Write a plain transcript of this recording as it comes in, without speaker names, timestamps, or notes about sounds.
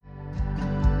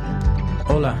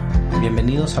Hola,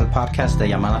 bienvenidos al podcast de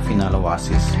Llamada Final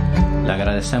Oasis. Le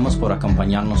agradecemos por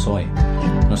acompañarnos hoy.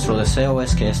 Nuestro deseo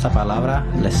es que esta palabra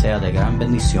le sea de gran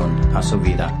bendición a su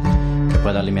vida, que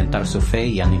pueda alimentar su fe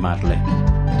y animarle.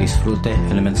 Disfrute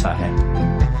el mensaje.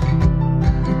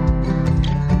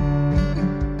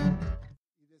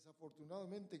 Y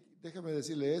desafortunadamente, déjeme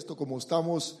decirle esto, como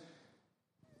estamos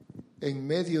en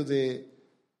medio de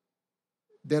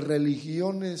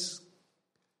religiones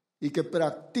y que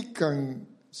practican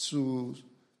su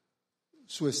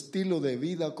estilo de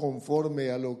vida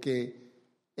conforme a lo que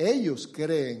ellos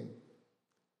creen.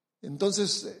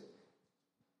 Entonces,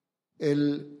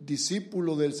 el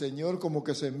discípulo del Señor como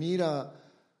que se mira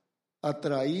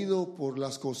atraído por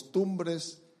las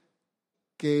costumbres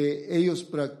que ellos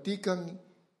practican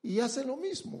y hace lo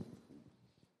mismo.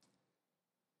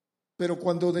 Pero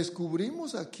cuando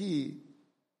descubrimos aquí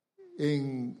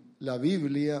en la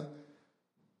Biblia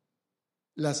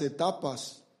las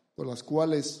etapas por las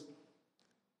cuales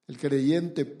el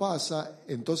creyente pasa,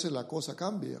 entonces la cosa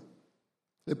cambia.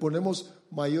 Le ponemos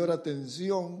mayor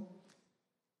atención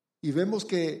y vemos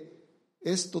que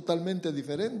es totalmente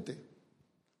diferente.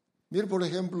 Mire, por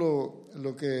ejemplo,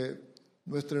 lo que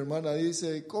nuestra hermana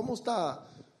dice, ¿cómo está?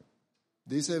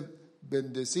 Dice,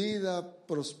 bendecida,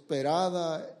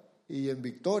 prosperada y en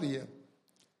victoria.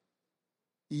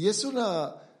 Y es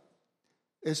una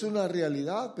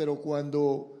realidad, pero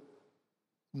cuando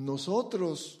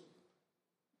nosotros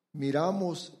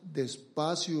miramos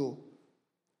despacio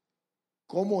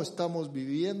cómo estamos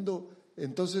viviendo,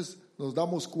 entonces nos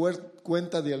damos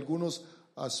cuenta de algunos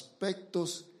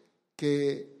aspectos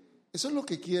que eso es lo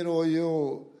que quiero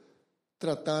yo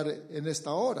tratar en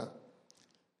esta hora.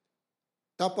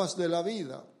 Etapas de la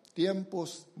vida,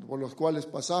 tiempos por los cuales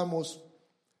pasamos,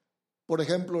 por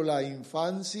ejemplo, la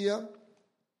infancia,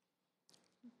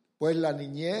 pues la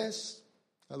niñez,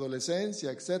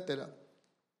 adolescencia, etcétera.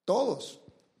 Todos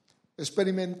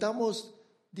experimentamos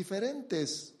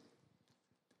diferentes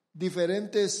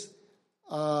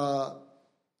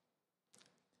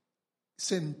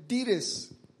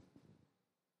sentires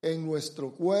en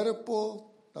nuestro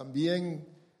cuerpo, también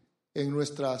en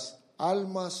nuestras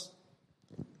almas.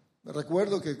 Me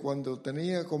recuerdo que cuando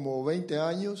tenía como 20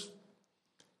 años,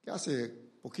 que hace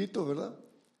poquito, ¿verdad?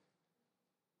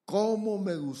 Cómo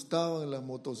me gustaban las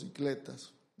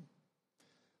motocicletas.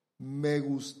 Me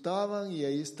gustaban y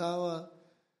ahí estaba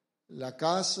la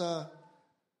casa,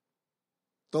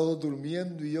 todos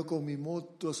durmiendo y yo con mi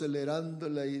moto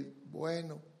acelerándola y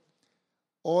bueno,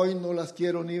 hoy no las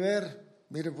quiero ni ver.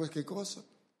 Mire pues qué cosa.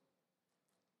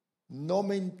 No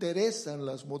me interesan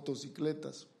las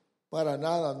motocicletas para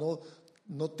nada,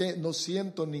 no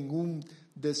siento ningún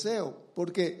deseo,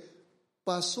 porque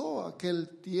pasó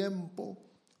aquel tiempo,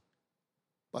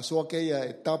 pasó aquella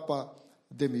etapa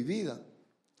de mi vida.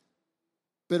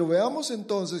 Pero veamos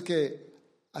entonces que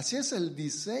así es el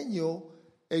diseño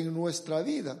en nuestra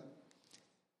vida.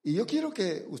 Y yo quiero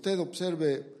que usted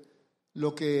observe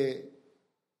lo que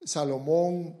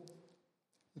Salomón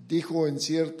dijo en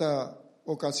cierta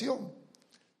ocasión.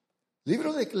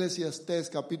 Libro de Eclesiastés,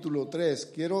 capítulo 3.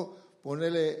 Quiero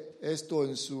ponerle esto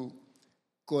en su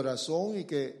corazón y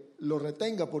que lo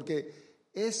retenga porque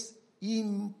es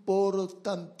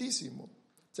importantísimo.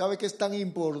 ¿Sabe qué es tan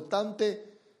importante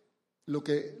lo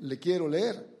que le quiero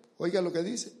leer? Oiga lo que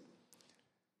dice.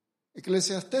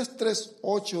 Eclesiastés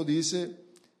 3:8 dice: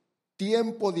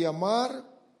 tiempo de amar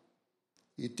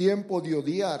y tiempo de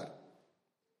odiar,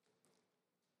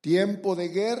 tiempo de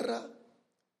guerra,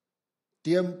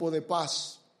 tiempo de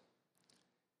paz,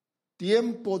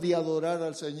 tiempo de adorar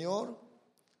al Señor,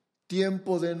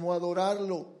 tiempo de no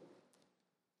adorarlo.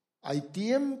 Hay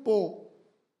tiempo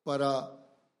para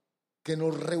que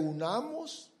nos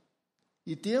reunamos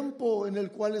y tiempo en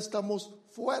el cual estamos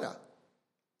fuera.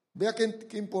 Vea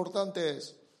qué importante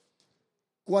es.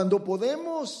 Cuando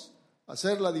podemos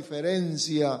hacer la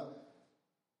diferencia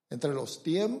entre los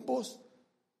tiempos,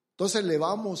 entonces le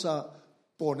vamos a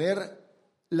poner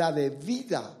la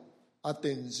debida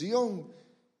atención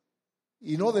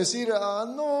y no decir,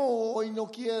 no, hoy no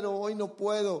quiero, hoy no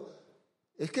puedo.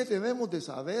 Es que debemos de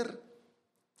saber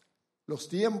los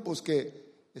tiempos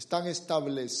que están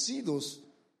establecidos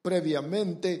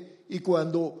previamente y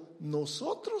cuando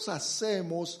nosotros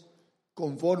hacemos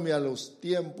conforme a los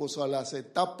tiempos o a las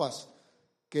etapas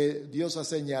que Dios ha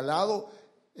señalado,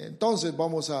 entonces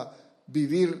vamos a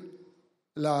vivir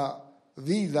la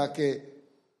vida que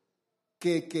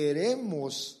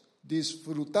queremos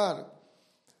disfrutar.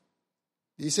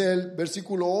 Dice el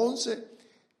versículo 11,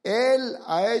 Él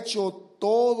ha hecho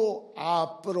todo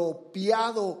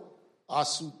apropiado a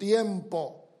su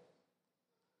tiempo.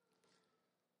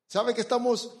 ¿Sabe que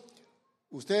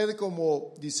usted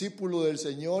como discípulo del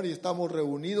Señor y estamos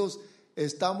reunidos,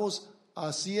 estamos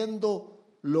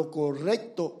haciendo lo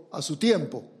correcto a su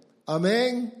tiempo?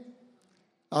 Amén.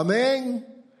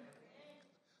 Amén.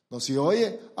 ¿No se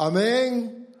oye?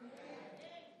 Amén.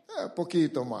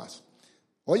 Poquito más.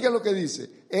 Oiga lo que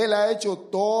dice. Él ha hecho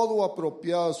todo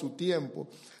apropiado a su tiempo.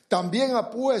 También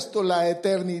ha puesto la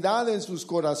eternidad en sus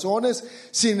corazones.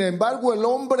 Sin embargo, el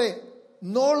hombre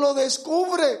no lo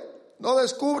descubre. No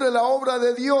descubre la obra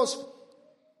de Dios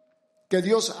que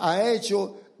Dios ha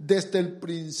hecho desde el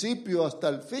principio hasta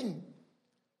el fin.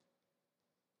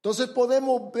 Entonces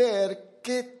podemos ver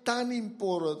qué tan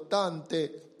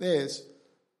importante es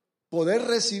poder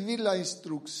recibir la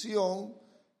instrucción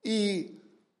y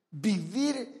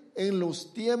vivir en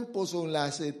los tiempos o en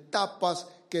las etapas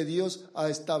que Dios ha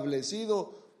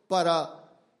establecido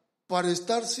para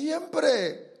estar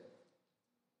siempre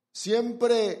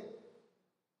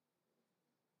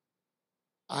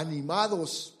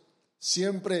animados,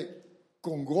 siempre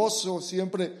con gozo,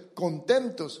 siempre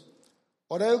contentos.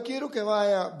 Ahora yo quiero que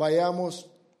vayamos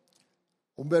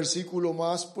un versículo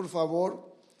más, por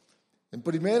favor. En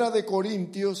Primera de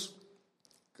Corintios,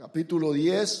 capítulo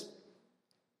 10,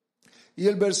 y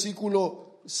el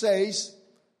versículo 6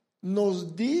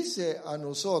 nos dice a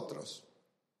nosotros,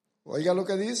 oiga lo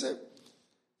que dice: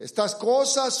 estas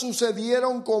cosas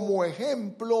sucedieron como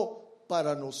ejemplo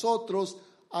para nosotros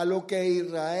a lo que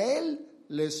Israel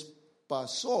les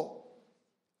pasó.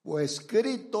 Fue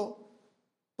escrito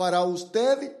para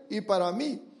usted y para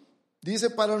mí. Dice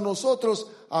para nosotros,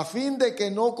 a fin de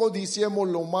que no codiciemos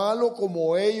lo malo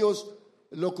como ellos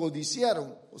lo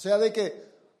codiciaron. O sea, de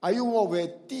que hay un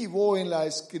objetivo en la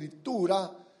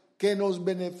Escritura que nos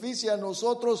beneficia a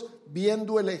nosotros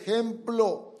viendo el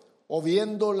ejemplo o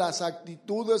viendo las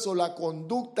actitudes o la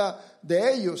conducta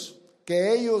de ellos,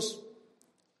 que ellos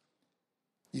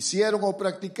hicieron o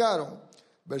practicaron.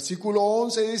 Versículo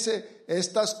 11 dice,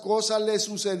 estas cosas le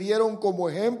sucedieron como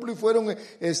ejemplo y fueron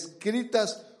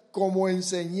escritas como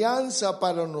enseñanza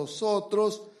para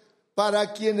nosotros,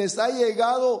 para quienes ha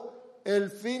llegado el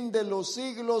fin de los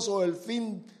siglos o el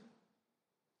fin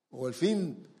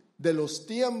de los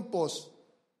tiempos.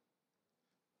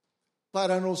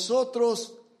 Para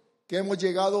nosotros que hemos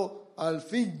llegado al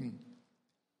fin.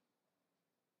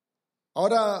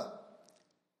 Ahora,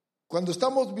 cuando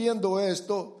estamos viendo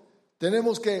esto,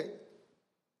 tenemos que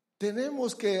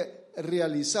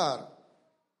realizar,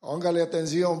 póngale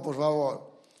atención por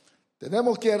favor,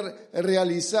 tenemos que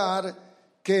realizar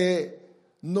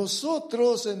que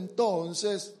nosotros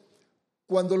entonces,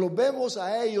 cuando los vemos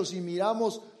a ellos y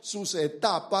miramos sus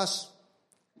etapas,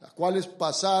 las cuales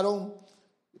pasaron,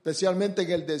 especialmente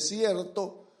en el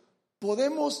desierto,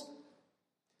 podemos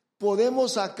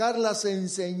sacar las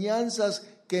enseñanzas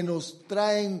que nos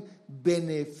traen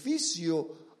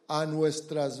beneficio a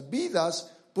nuestras vidas,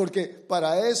 porque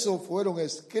para eso fueron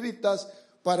escritas,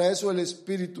 para eso el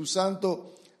Espíritu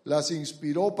Santo las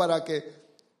inspiró, para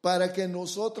que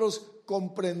nosotros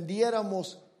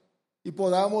comprendiéramos y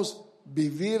podamos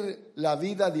vivir la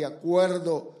vida de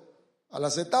acuerdo a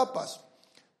las etapas.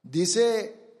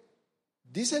 Dice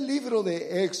el libro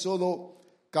de Éxodo,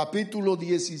 capítulo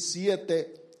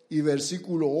 17 y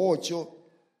versículo 8,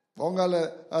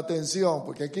 póngale atención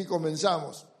porque aquí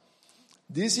comenzamos.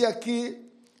 Dice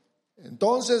aquí,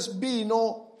 entonces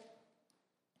vino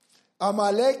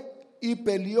Amalec y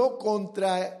peleó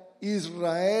contra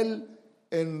Israel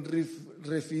en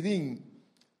Refidim.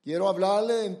 Quiero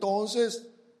hablarle entonces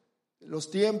de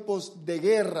los tiempos de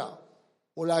guerra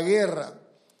o la guerra.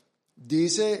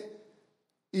 Dice,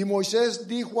 y Moisés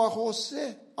dijo a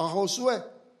Josué,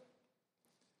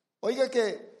 oiga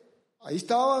que ahí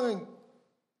estaban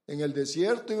en el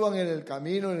desierto, iban en el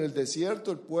camino, en el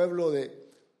desierto, el pueblo de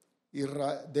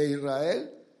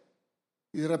Israel,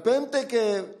 y de repente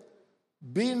que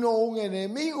vino un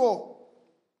enemigo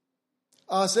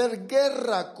a hacer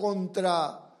guerra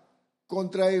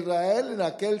contra Israel en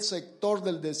aquel sector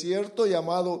del desierto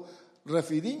llamado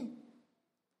Refidim.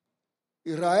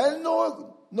 Israel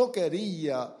no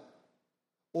quería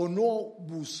o no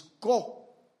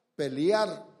buscó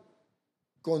pelear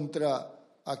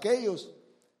contra aquellos,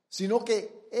 sino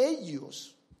que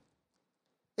ellos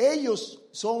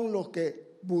son los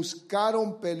que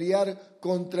buscaron pelear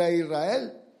contra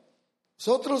Israel.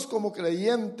 Nosotros como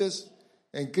creyentes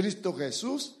en Cristo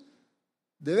Jesús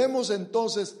debemos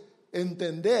entonces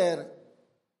entender,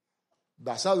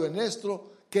 basado en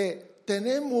esto, que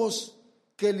tenemos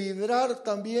que librar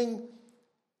también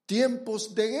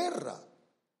tiempos de guerra.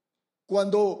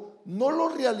 Cuando no lo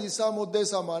realizamos de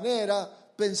esa manera,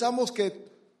 pensamos que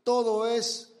todo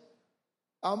es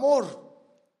amor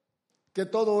que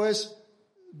todo es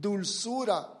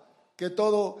dulzura, que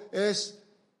todo es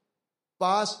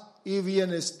paz y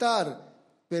bienestar,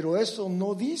 pero eso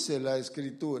no dice la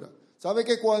Escritura. ¿Sabe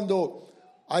que cuando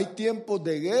hay tiempos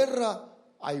de guerra,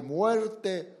 hay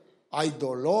muerte, hay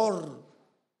dolor,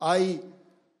 hay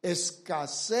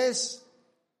escasez?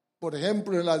 Por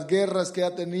ejemplo, en las guerras que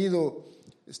ha tenido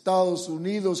Estados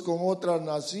Unidos con otras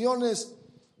naciones,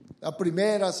 la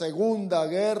primera, segunda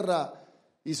guerra,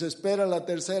 y se espera la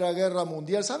tercera guerra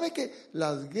mundial. ¿Sabe que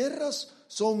las guerras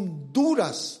son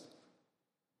duras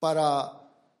para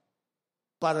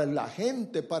la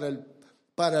gente, para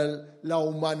la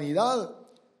humanidad?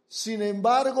 Sin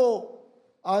embargo,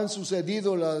 han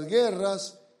sucedido las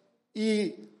guerras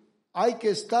y hay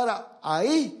que estar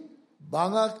ahí.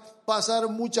 Van a pasar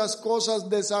muchas cosas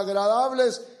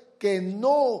desagradables que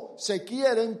no se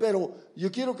quieren, pero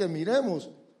yo quiero que miremos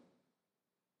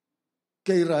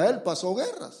que Israel pasó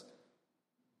guerras.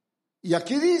 Y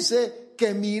aquí dice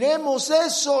que miremos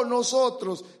eso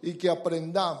nosotros y que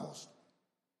aprendamos.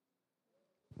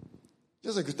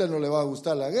 Yo sé que a usted no le va a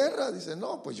gustar la guerra. Dice,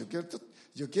 no, pues yo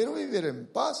quiero vivir en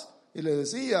paz. Y le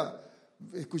decía,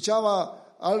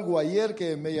 escuchaba algo ayer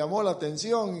que me llamó la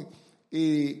atención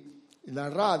y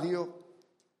la radio,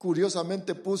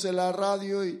 curiosamente puse la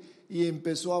radio y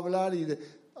empezó a hablar y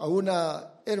a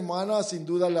una hermana sin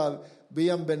duda la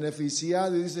habían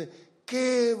beneficiado y dice,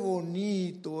 qué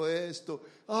bonito esto,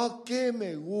 qué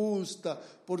me gusta,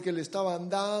 porque le estaban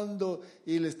dando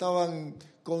y le estaban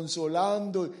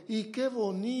consolando y qué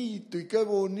bonito,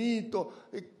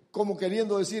 como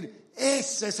queriendo decir,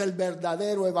 ese es el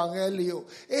verdadero evangelio,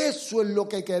 eso es lo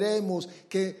que queremos,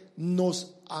 que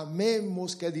nos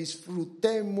amemos, que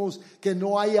disfrutemos, que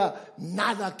no haya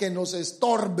nada que nos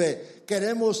estorbe,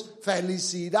 queremos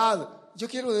felicidad. Yo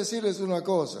quiero decirles una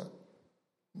cosa,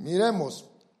 miremos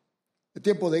el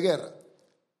tiempo de guerra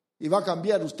y va a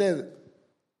cambiar usted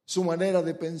su manera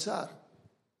de pensar.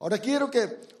 Ahora quiero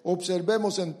que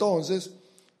observemos entonces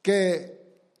que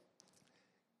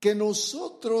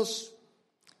nosotros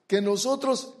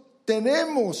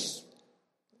tenemos,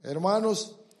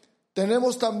 hermanos,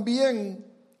 tenemos también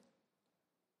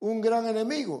un gran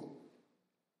enemigo,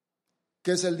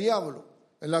 que es el diablo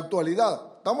en la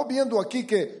actualidad. Estamos viendo aquí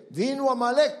que vino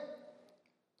Amalek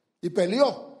y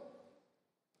peleó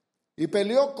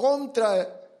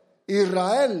contra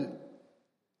Israel.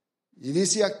 Y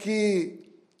dice aquí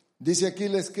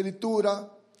la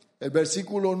Escritura, el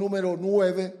versículo número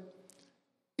 9,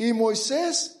 y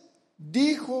Moisés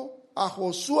dijo a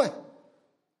Josué,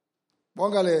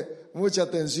 póngale mucha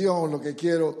atención lo que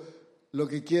quiero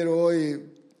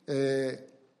hoy,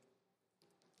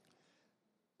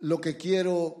 lo que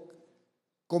quiero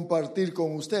compartir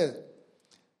con usted.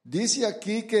 Dice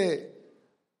aquí que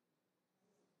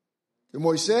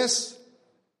Moisés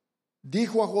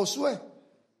dijo a Josué.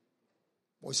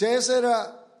 Moisés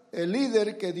era el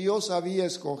líder que Dios había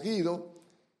escogido,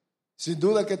 sin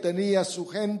duda que tenía su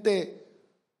gente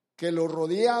que lo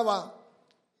rodeaba,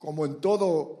 como en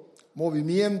todo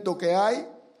movimiento que hay.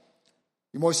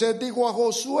 Y Moisés dijo a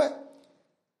Josué,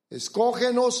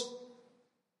 escógenos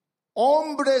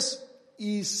hombres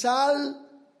y sal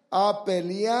a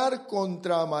pelear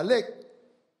contra Amalek.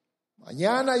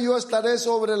 Mañana yo estaré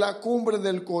sobre la cumbre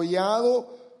del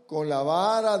collado con la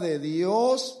vara de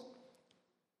Dios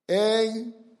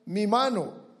en mi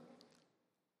mano.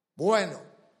 Bueno,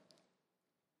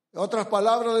 en otras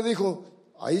palabras le dijo,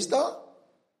 ahí está,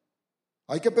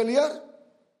 hay que pelear.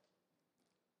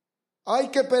 Hay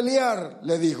que pelear,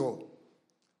 le dijo.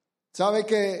 ¿Sabe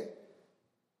que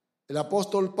el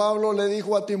apóstol Pablo le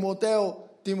dijo a Timoteo,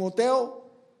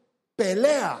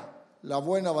 pelea la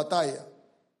buena batalla?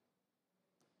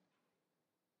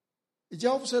 Y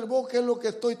ya observó qué es lo que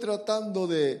estoy tratando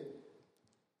de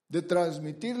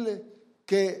transmitirle,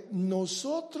 que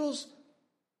nosotros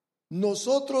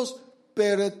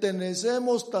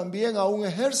pertenecemos también a un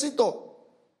ejército,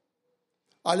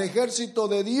 al ejército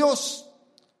de Dios.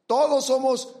 Todos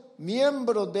somos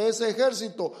miembros de ese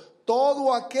ejército.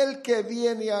 Todo aquel que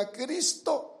viene a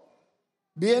Cristo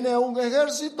viene a un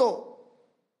ejército.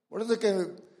 Por eso es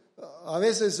que a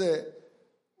veces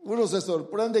uno se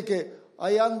sorprende que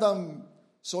ahí andan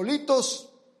solitos,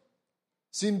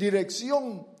 sin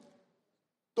dirección.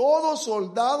 Todo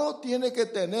soldado tiene que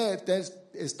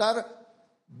estar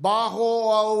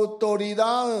bajo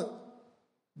autoridad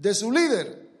de su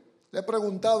líder. Le he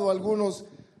preguntado a algunos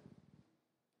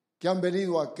que han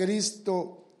venido a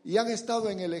Cristo y han estado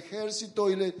en el ejército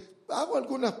y les hago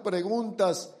algunas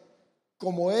preguntas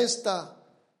como esta.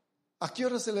 ¿A qué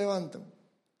hora se levantan?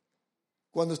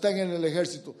 cuando están en el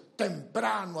ejército,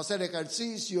 temprano a hacer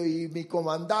ejercicio, y mi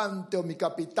comandante o mi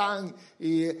capitán,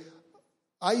 y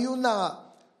hay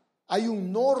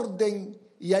un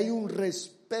orden y hay un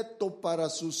respeto para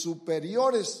sus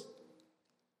superiores.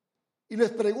 Y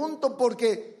les pregunto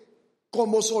porque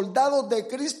como soldados de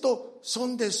Cristo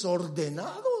son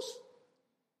desordenados.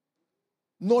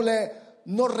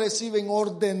 No reciben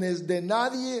órdenes de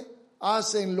nadie,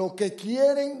 hacen lo que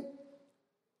quieren.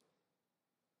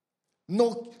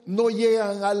 No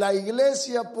llegan a la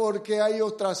iglesia porque hay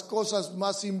otras cosas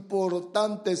más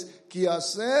importantes que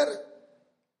hacer.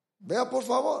 Vea por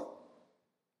favor.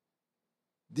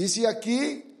 Dice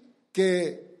aquí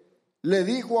que le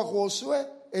dijo a Josué: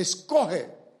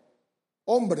 escoge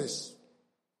hombres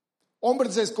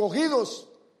escogidos.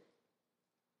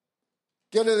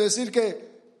 Quiere decir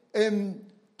que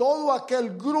en todo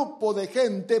aquel grupo de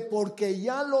gente, porque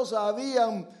ya los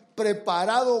habían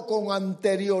preparado con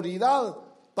anterioridad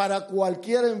para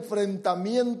cualquier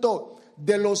enfrentamiento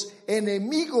de los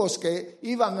enemigos que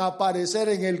iban a aparecer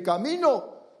en el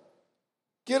camino.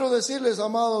 Quiero decirles,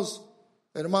 amados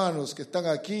hermanos que están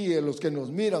aquí, los que nos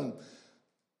miran,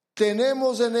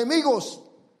 tenemos enemigos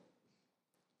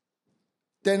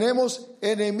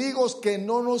que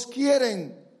no nos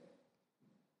quieren.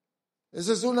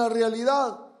 Esa es una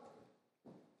realidad.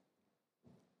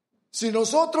 Si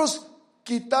nosotros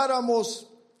quitáramos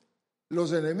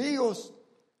los enemigos,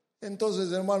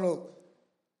 entonces, hermano,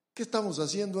 ¿qué estamos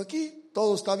haciendo aquí?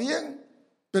 Todo está bien,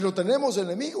 pero tenemos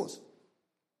enemigos.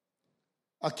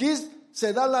 Aquí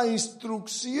se da la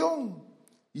instrucción,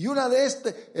 y una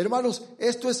de hermanos,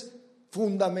 esto es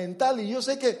fundamental, y yo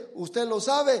sé que usted lo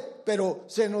sabe, pero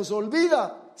se nos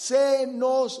olvida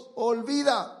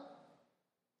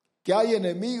que hay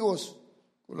enemigos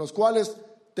con los cuales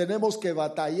tenemos que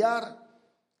batallar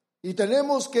y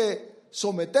tenemos que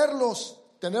someterlos,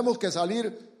 tenemos que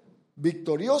salir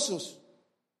victoriosos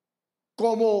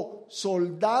como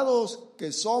soldados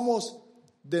que somos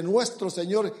de nuestro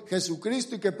Señor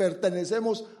Jesucristo y que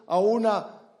pertenecemos a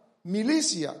una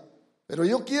milicia. Pero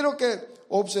yo quiero que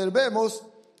observemos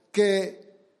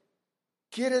que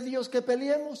 ¿quiere Dios que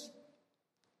peleemos?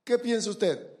 ¿Qué piensa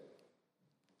usted?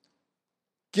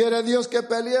 ¿Quiere Dios que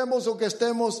peleemos o que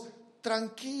estemos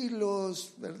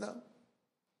tranquilos, verdad?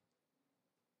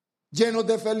 Llenos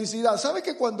de felicidad. ¿Sabe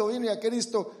que cuando vine a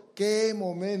Cristo, qué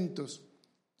momentos?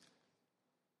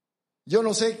 Yo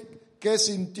no sé qué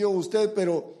sintió usted,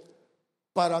 pero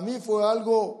para mí fue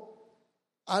algo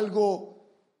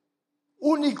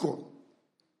único.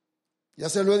 Ya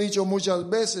se lo he dicho muchas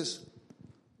veces.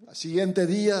 Al siguiente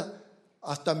día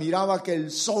hasta miraba que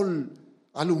el sol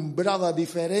alumbraba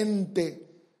diferente,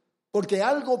 porque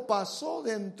algo pasó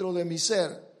dentro de mi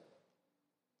ser.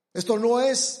 Esto no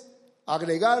es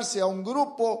agregarse a un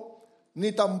grupo,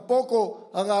 ni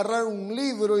tampoco agarrar un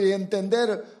libro y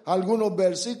entender algunos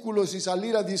versículos y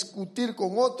salir a discutir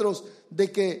con otros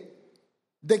de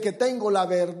que tengo la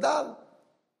verdad,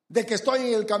 de que estoy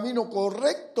en el camino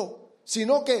correcto,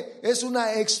 sino que es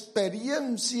una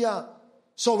experiencia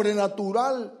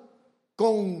sobrenatural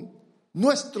con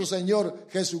nuestro Señor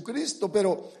Jesucristo.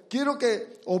 Pero quiero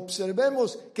que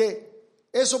observemos que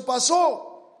eso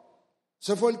pasó,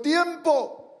 se fue el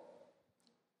tiempo,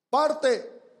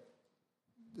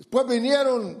 después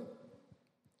vinieron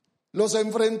los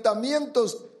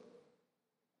enfrentamientos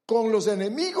con los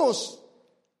enemigos,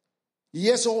 y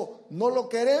eso no lo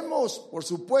queremos, por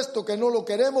supuesto que no lo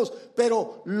queremos,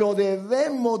 pero lo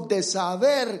debemos de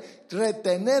saber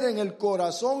retener en el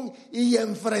corazón y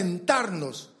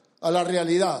enfrentarnos a la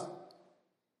realidad.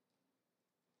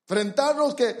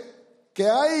 Enfrentarnos que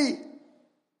hay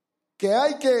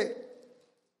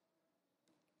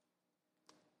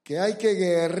que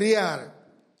guerrear.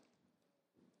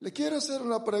 Le quiero hacer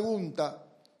una pregunta.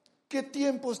 ¿Qué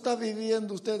tiempo está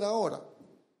viviendo usted ahora?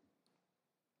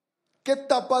 ¿Qué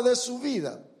etapa de su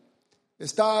vida?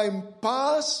 ¿Está en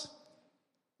paz?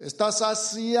 ¿Está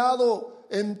saciado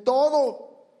en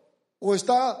todo? ¿O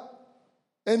está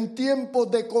en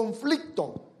tiempos de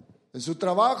conflicto? ¿En su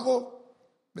trabajo?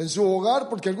 ¿En su hogar?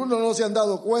 Porque algunos no se han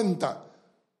dado cuenta.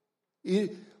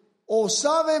 O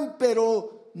saben,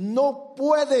 pero no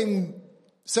pueden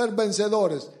ser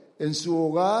vencedores. ¿En su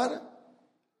hogar?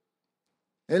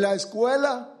 ¿En la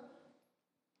escuela?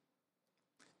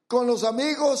 ¿Con los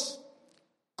amigos?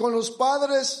 ¿Con los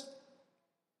padres?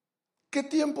 ¿Qué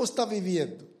tiempo está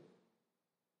viviendo?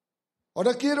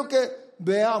 Ahora quiero que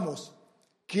veamos.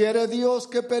 ¿Quiere Dios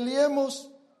que peleemos?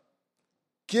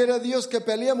 ¿Quiere Dios que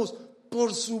peleemos?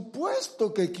 Por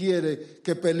supuesto que quiere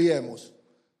que peleemos.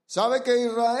 ¿Sabe que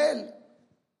Israel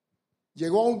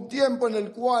llegó a un tiempo en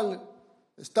el cual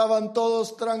estaban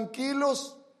todos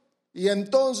tranquilos y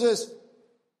entonces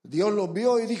Dios los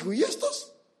vio y dijo, ¿y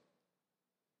estos?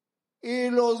 Y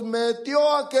los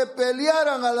metió a que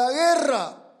pelearan a la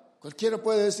guerra. Cualquiera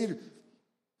puede decir,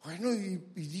 bueno, ¿y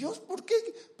Dios por qué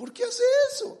hace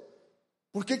eso?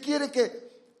 ¿Por qué quiere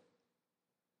que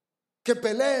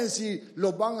peleen si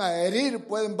los van a herir,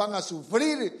 van a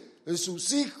sufrir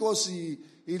sus hijos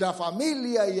y la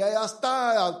familia y allá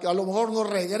está, a lo mejor no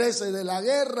regrese de la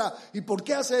guerra? ¿Y por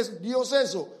qué hace Dios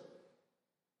eso?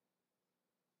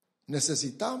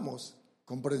 Necesitamos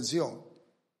comprensión,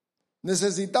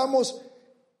 necesitamos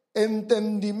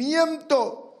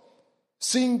entendimiento.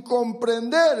 Sin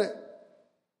comprender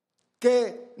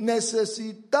que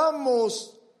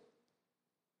necesitamos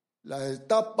la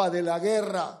etapa de la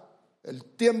guerra,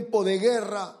 el tiempo de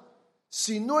guerra.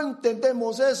 Si no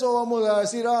entendemos eso, vamos a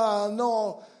decir,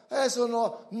 no,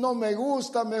 eso no me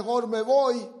gusta, mejor me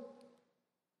voy.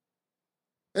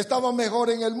 Estaba mejor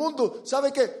en el mundo.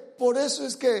 ¿Sabe qué? Por eso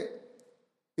es que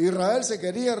Israel se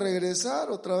quería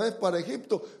regresar otra vez para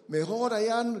Egipto. Mejor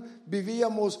allá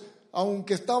vivíamos,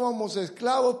 aunque estábamos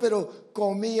esclavos, pero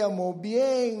comíamos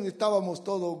bien, estábamos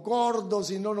todos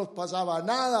gordos y no nos pasaba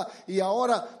nada. Y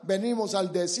ahora venimos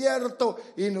al desierto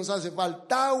y nos hace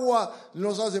falta agua,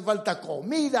 nos hace falta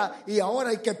comida y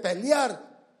ahora hay que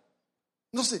pelear.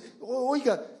 No sé,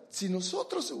 oiga, si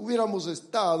nosotros hubiéramos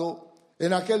estado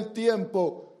en aquel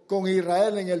tiempo con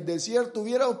Israel en el desierto,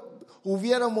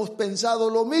 hubiéramos pensado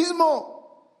lo mismo.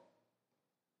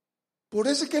 Por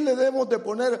eso es que le debemos de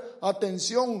poner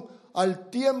atención al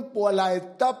tiempo, a la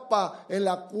etapa en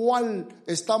la cual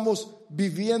estamos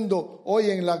viviendo hoy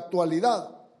en la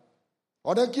actualidad.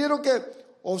 Ahora quiero que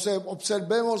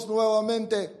observemos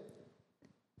nuevamente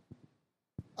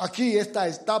aquí esta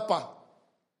etapa,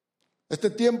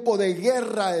 este tiempo de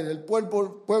guerra en el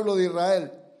pueblo de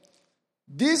Israel.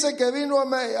 Dice que vino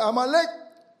Amalek.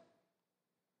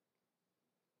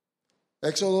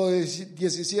 Éxodo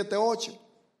 17:8.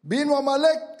 Vino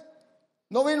Amalek,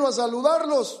 no vino a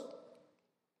saludarlos,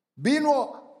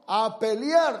 vino a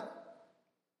pelear.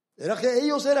 Era que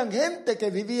ellos eran gente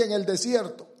que vivía en el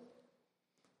desierto.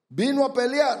 Vino a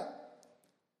pelear.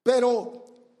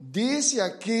 Pero dice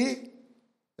aquí,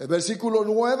 el versículo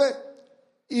 9,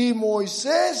 y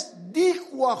Moisés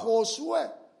dijo a Josué,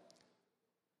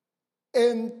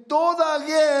 en toda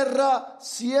guerra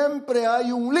siempre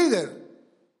hay un líder.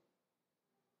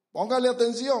 Póngale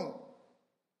atención.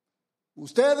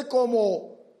 Usted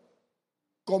como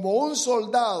un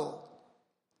soldado,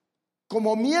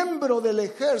 como miembro del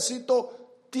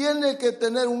ejército, tiene que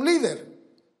tener un líder.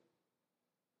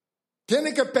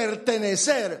 Tiene que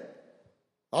pertenecer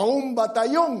a un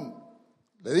batallón.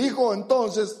 Le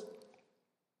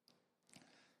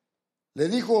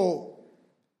dijo,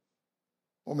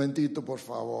 momentito por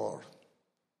favor.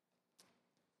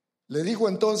 Le dijo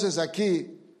entonces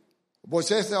aquí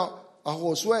Moisés a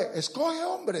Josué, escoge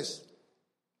hombres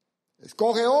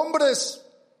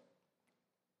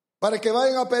para que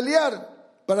vayan a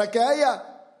pelear, para que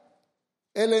haya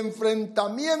el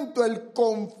enfrentamiento, el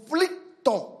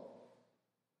conflicto.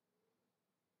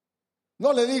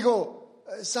 No le dijo,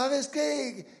 ¿sabes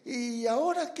qué? ¿Y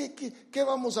ahora qué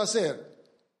vamos a hacer?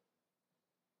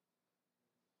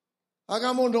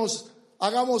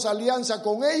 Hagamos alianza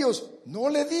con ellos. No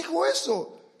le dijo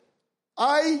eso.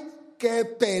 Hay que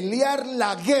pelear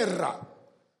la guerra,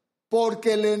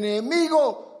 porque el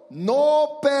enemigo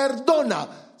no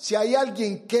perdona. Si hay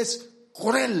alguien que es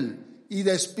cruel y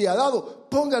despiadado,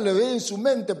 póngale bien en su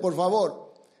mente, por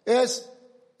favor. Es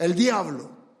el diablo,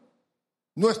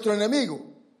 nuestro enemigo.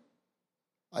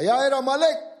 Allá era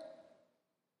Amalek,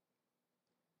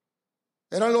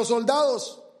 eran los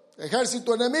soldados,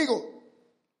 ejército enemigo.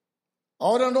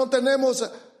 Ahora no tenemos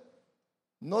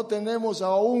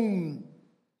a un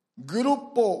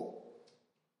grupo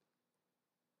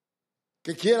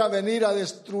que quiera venir a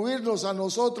destruirnos a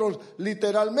nosotros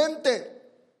literalmente.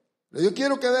 Yo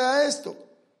quiero que vea esto,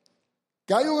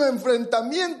 que hay un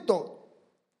enfrentamiento,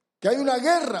 que hay una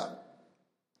guerra.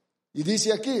 Y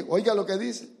dice aquí, oiga lo que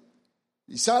dice,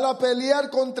 y sale a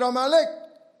pelear contra Amalek.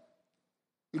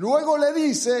 Y luego le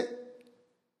dice,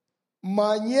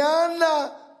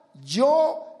 mañana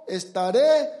yo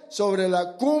estaré sobre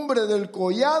la cumbre del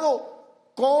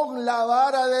collado con la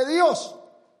vara de Dios.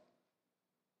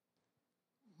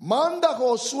 Manda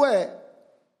Josué,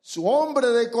 su hombre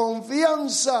de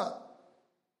confianza,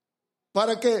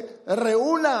 para que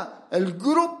reúna el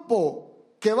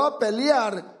grupo que va a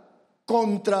pelear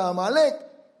contra Amalek,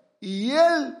 y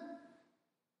él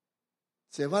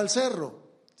se va al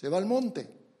cerro, se va al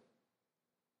monte.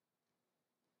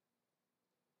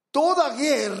 Toda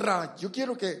guerra, yo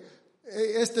quiero que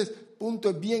Este punto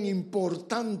es bien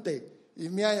importante y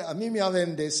a mí me ha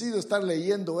bendecido estar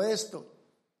leyendo esto.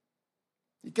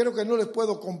 Y creo que no les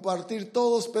puedo compartir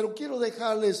todos, pero quiero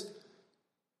dejarles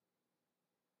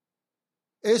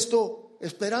esto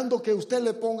esperando que usted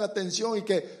le ponga atención y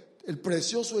que el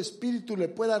precioso Espíritu le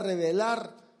pueda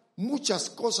revelar muchas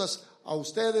cosas a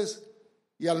ustedes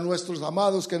y a nuestros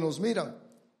amados que nos miran.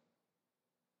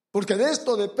 Porque de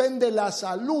esto depende la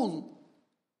salud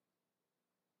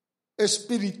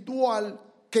espiritual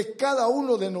que cada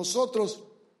uno de nosotros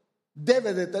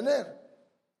debe de tener.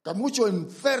 Hay mucho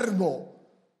enfermo,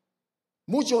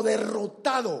 mucho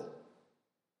derrotado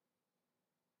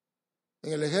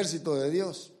en el ejército de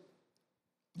Dios.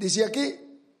 Dice aquí,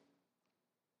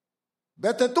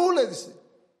 vete tú, le dice,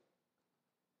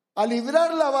 a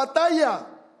librar la batalla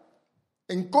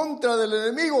en contra del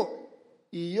enemigo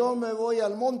y yo me voy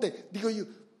al monte. Digo yo,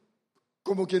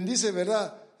 como quien dice,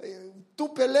 ¿verdad?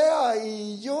 Tú pelea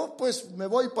y yo pues me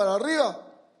voy para arriba.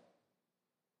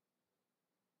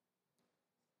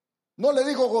 No le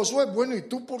dijo Josué, bueno, ¿y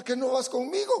tú por qué no vas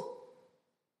conmigo?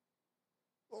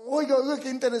 Oiga, qué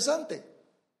interesante.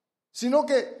 Sino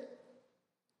que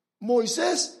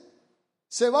Moisés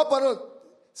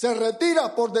se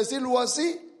retira, por decirlo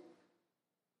así,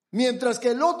 mientras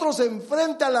que el otro se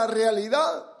enfrenta a la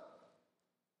realidad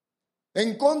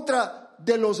en contra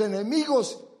de los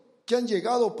enemigos que han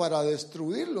llegado para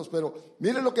destruirlos. Pero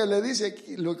mire lo que le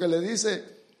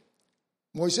dice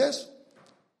Moisés.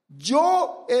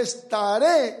 Yo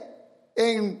estaré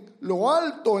en lo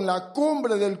alto, en la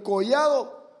cumbre del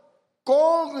collado,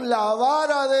 con la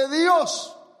vara de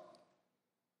Dios.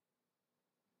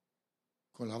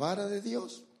 Con la vara de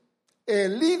Dios.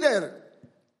 El líder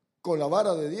con la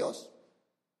vara de Dios.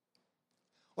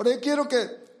 Ahora yo quiero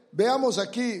que veamos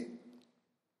aquí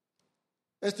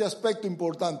este aspecto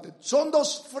importante. Son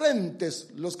dos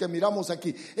frentes los que miramos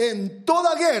aquí. En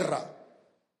toda guerra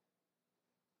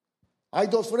hay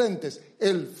dos frentes,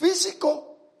 el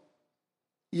físico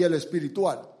y el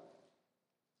espiritual.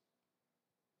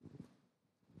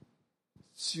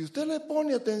 Si usted le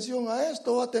pone atención a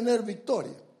esto, va a tener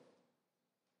victoria.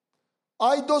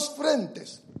 Hay dos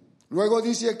frentes. Luego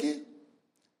dice aquí,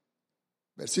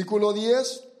 versículo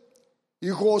 10, y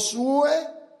Josué,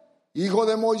 hijo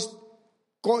de Moisés,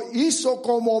 hizo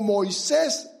como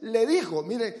Moisés le dijo.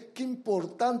 Mire, qué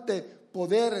importante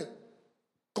poder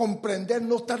comprender,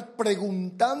 no estar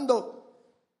preguntando,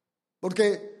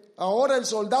 porque ahora el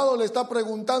soldado le está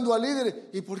preguntando al líder,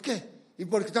 ¿y por qué? ¿Y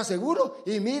por qué está seguro?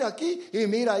 Y mira aquí, y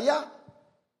mira allá.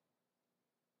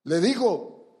 Le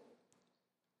dijo,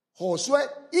 Josué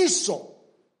hizo.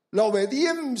 La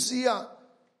obediencia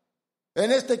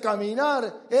en este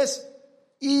caminar es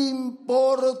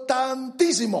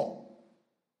importantísimo.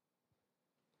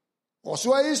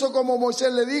 Josué hizo como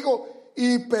Moisés le dijo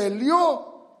y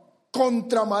peleó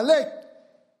contra Amalec.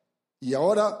 Y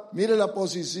ahora mire la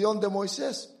posición de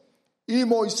Moisés. Y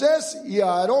Moisés y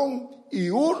Aarón y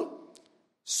Hur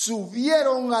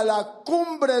subieron a la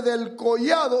cumbre del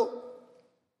collado.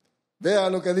 Vea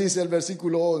lo que dice el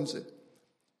versículo 11.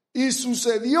 Y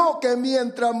sucedió que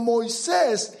mientras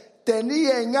Moisés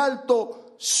tenía en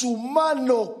alto su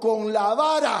mano con la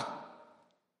vara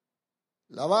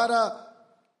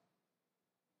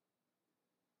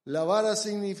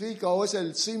significa o es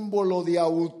el símbolo de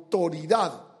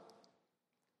autoridad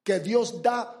que Dios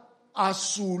da a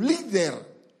su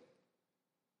líder.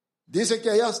 Dice que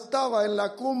allá estaba en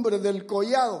la cumbre del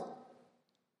collado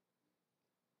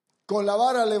con la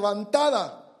vara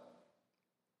levantada.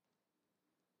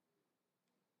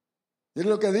 ¿Es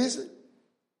lo que dice?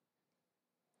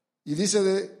 Y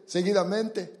dice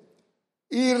seguidamente,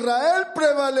 Israel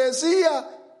prevalecía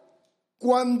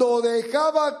cuando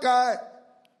dejaba caer.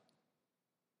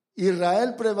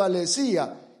 Israel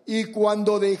prevalecía y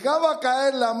cuando dejaba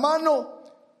caer la mano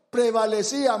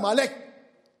prevalecía Amalec.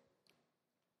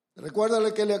 ¿Recuerda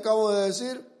lo que le acabo de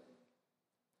decir?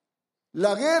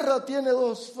 La guerra tiene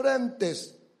dos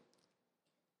frentes,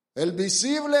 el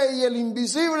visible y el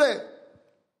invisible.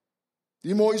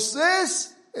 Y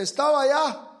Moisés estaba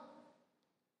allá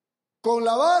con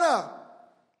la vara.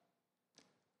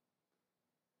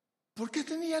 ¿Por qué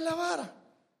tenía la vara?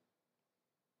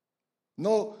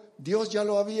 No, Dios ya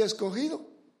lo había escogido.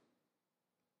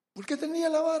 ¿Por qué tenía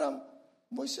la vara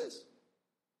Moisés?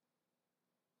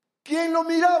 ¿Quién lo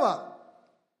miraba?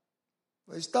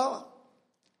 Ahí estaba.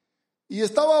 Y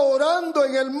estaba orando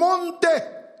en el monte,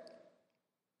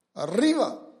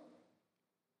 arriba.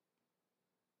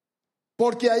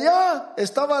 Porque allá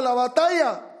estaba la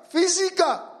batalla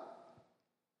física.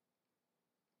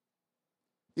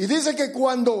 Y dice que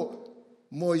cuando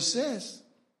Moisés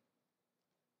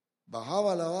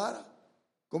bajaba la vara,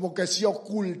 como que se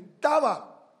ocultaba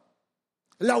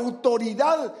la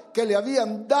autoridad que le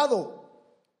habían dado.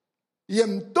 Y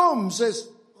entonces,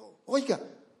 oiga,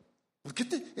 ¿por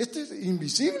qué este es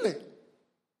invisible?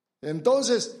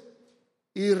 Entonces,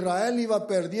 Israel iba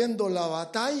perdiendo la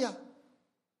batalla.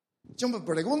 Yo me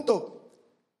pregunto,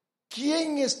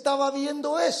 ¿quién estaba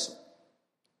viendo eso?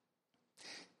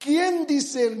 ¿Quién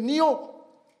discernió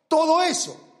todo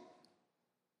eso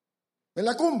en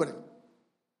la cumbre?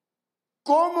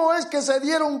 ¿Cómo es que se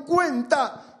dieron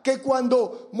cuenta que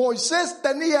cuando Moisés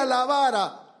tenía la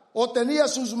vara o tenía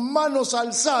sus manos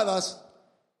alzadas,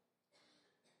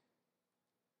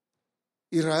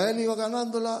 Israel iba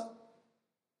ganando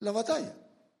la batalla?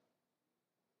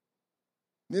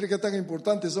 Mire qué tan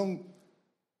importantes son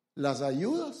las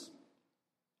ayudas.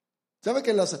 ¿Sabe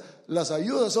que las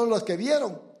ayudas son las que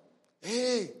vieron?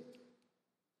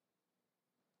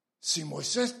 Si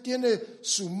Moisés tiene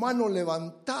su mano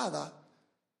levantada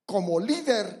como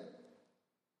líder,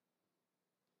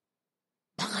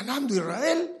 va ganando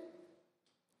Israel.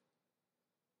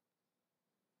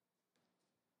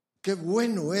 Qué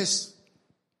bueno es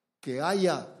que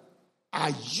haya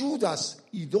ayudas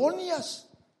idóneas.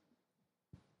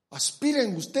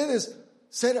 Aspiren ustedes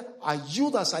ser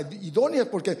ayudas idóneas,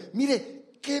 porque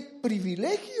mire qué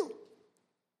privilegio.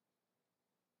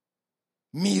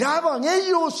 Miraban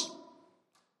ellos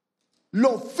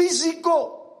lo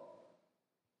físico.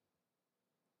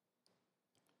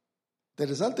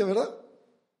 Interesante, ¿verdad?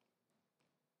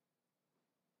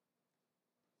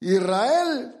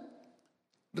 Israel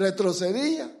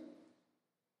retrocedía.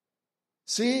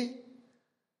 Sí,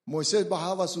 Moisés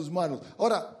bajaba sus manos.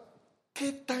 Ahora,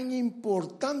 ¿qué tan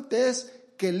importante es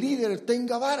que el líder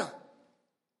tenga vara?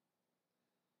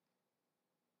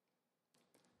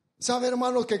 ¿Sabe,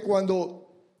 hermanos, que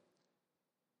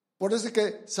por eso es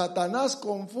que Satanás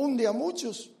confunde a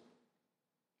muchos?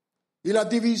 Y las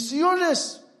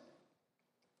divisiones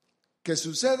que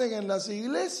suceden en las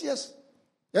iglesias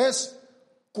es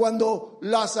cuando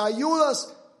las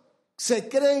ayudas se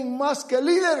creen más que el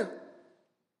líder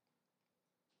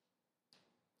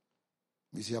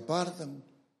y se apartan.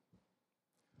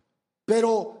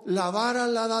 Pero la vara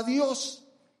la da Dios.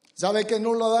 ¿Sabe que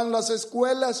no la dan las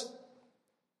escuelas?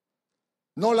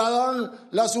 No la dan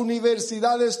las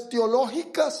universidades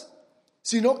teológicas,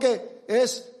 sino que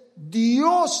es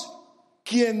Dios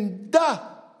quien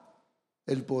da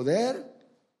el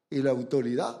poder y la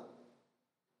autoridad.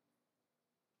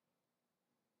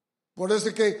 Por eso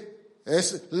es que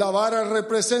la vara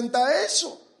representa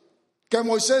eso, que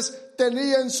Moisés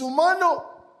tenía en su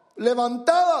mano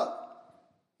levantada.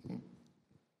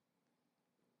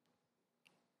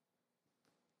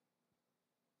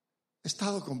 He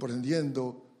estado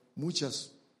comprendiendo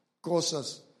muchas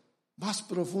cosas más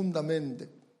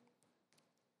profundamente.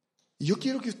 Y yo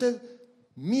quiero que usted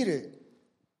mire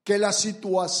que las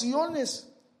situaciones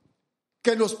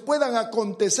que nos puedan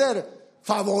acontecer,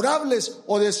 favorables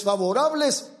o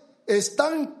desfavorables,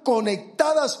 están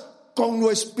conectadas con lo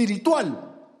espiritual.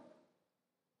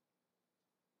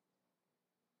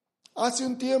 Hace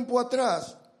un tiempo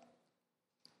atrás,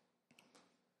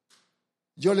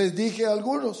 yo les dije a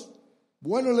algunos,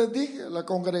 les dije a la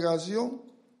congregación,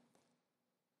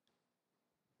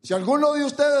 si alguno de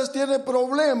ustedes tiene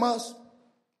problemas,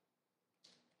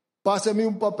 páseme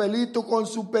un papelito con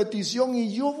su petición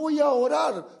y yo voy a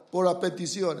orar por las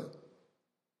peticiones.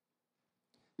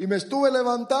 Y me estuve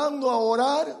levantando a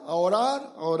orar,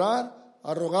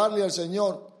 a rogarle al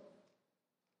Señor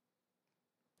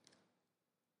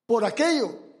por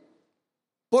aquello,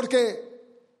 porque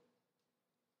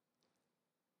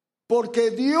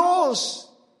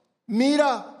Dios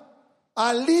mira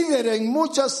al líder en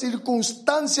muchas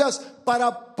circunstancias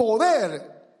para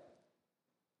poder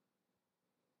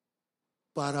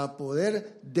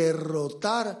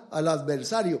derrotar al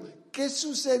adversario. ¿Qué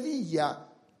sucedía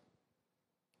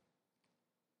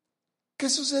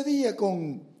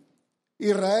con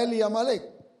Israel y Amalek?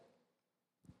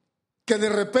 Que de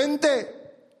repente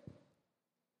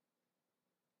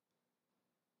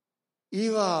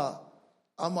iba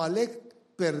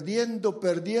Amalek perdiendo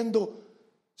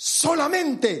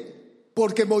solamente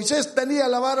porque Moisés tenía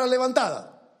la vara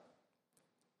levantada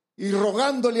y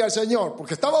rogándole al Señor,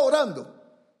 porque estaba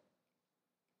orando: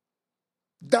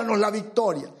 danos la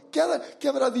victoria. ¿Qué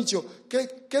habrá dicho?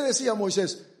 ¿Qué decía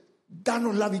Moisés?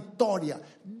 Danos la victoria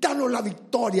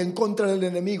en contra del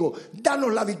enemigo,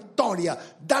 danos la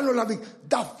victoria,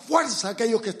 da fuerza a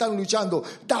aquellos que están luchando,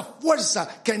 da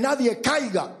fuerza, que nadie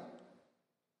caiga.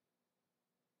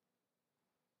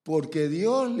 Porque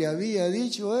Dios le había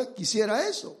dicho que hiciera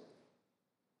eso.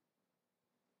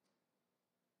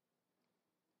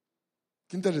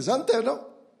 Qué interesante, ¿no?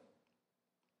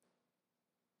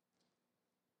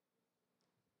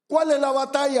 ¿Cuál es la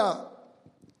batalla?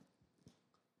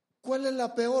 ¿Cuál es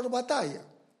la peor batalla?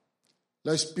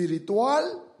 ¿La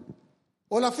espiritual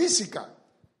o la física?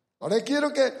 Ahora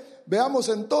quiero que veamos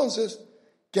entonces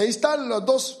que ahí están los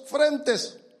dos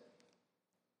frentes.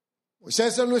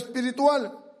 Moisés en lo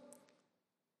espiritual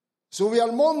sube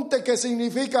al monte, que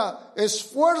significa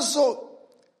esfuerzo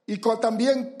y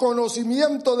también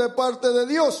conocimiento de parte de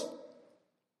Dios.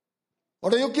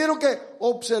 Ahora yo quiero que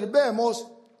observemos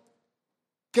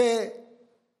que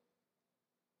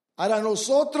para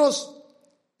nosotros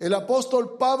el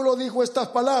apóstol Pablo dijo estas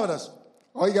palabras.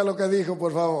 Oiga lo que dijo,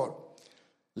 por favor.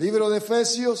 Libro de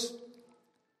Efesios,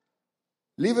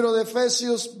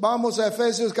 vamos a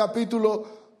Efesios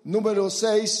capítulo número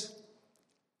 6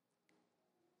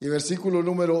 y versículo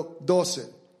número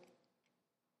 12.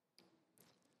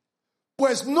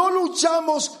 Pues no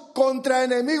luchamos contra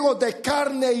enemigos de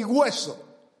carne y hueso,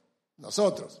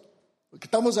 nosotros, porque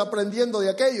estamos aprendiendo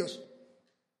de aquellos,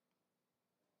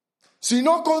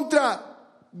 sino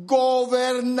contra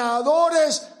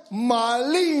gobernadores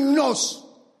malignos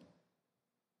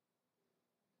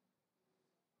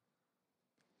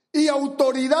y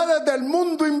autoridades del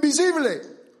mundo invisible,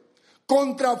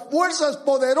 contra fuerzas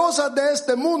poderosas de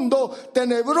este mundo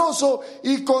tenebroso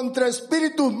y contra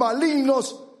espíritus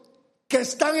malignos que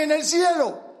están en el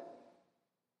cielo.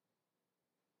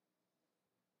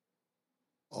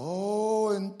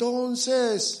 Oh,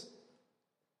 entonces,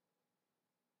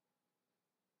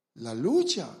 la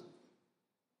lucha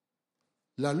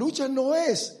no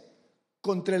es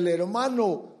contra el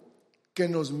hermano que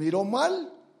nos miró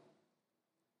mal,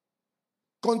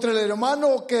 contra el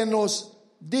hermano que nos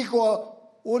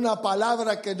dijo una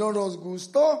palabra que no nos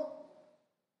gustó,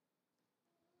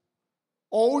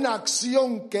 o una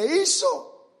acción que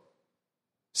hizo,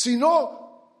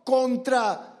 sino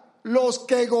contra los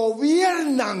que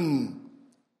gobiernan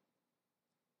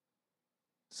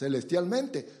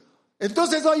celestialmente.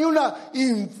 Entonces hay una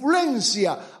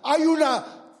influencia, hay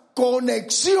una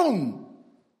conexión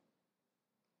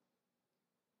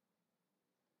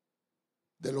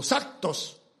de los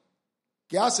actos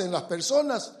que hacen las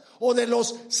personas o de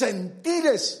los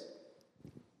sentires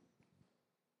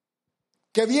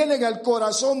que vienen al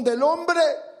corazón del hombre,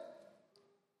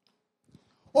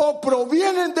 o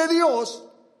provienen de Dios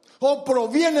o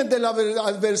provienen del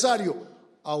adversario,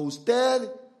 a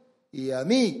usted y a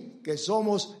mí que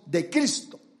somos de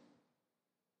Cristo.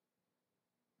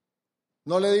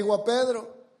 No le digo a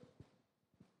Pedro,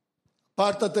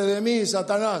 apártate de mí,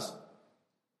 Satanás.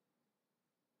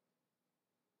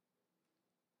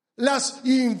 Las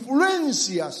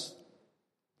influencias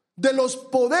de los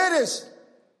poderes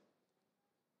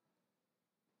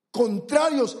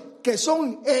contrarios, que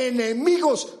son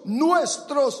enemigos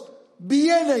nuestros,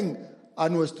 vienen a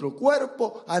nuestro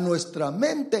cuerpo, a nuestra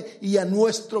mente y a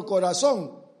nuestro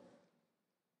corazón.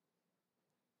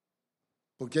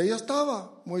 Porque ahí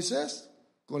estaba Moisés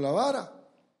con la vara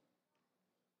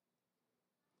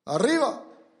arriba,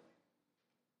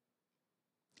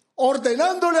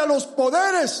 ordenándole a los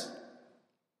poderes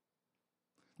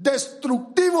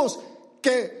destructivos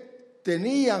que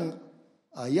tenían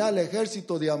allá el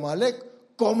ejército de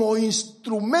Amalek como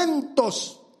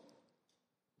instrumentos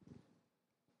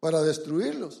para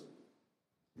destruirlos.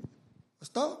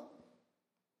 Estaba.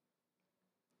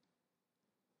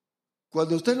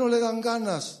 Cuando a usted no le dan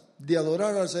ganas de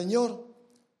adorar al Señor,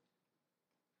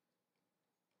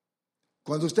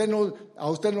 cuando a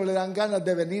usted no le dan ganas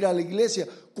de venir a la iglesia,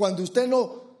 cuando usted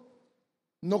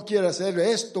no quiere hacer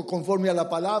esto conforme a la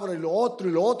palabra y lo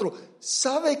otro,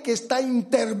 sabe que está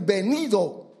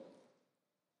intervenido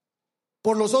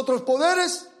por los otros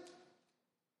poderes.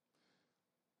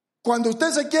 Cuando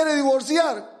usted se quiere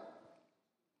divorciar,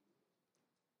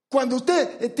 cuando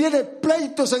usted tiene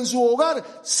pleitos en su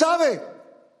hogar, sabe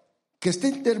que está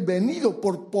intervenido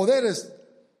por poderes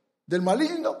del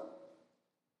maligno.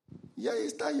 Y ahí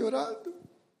está llorando,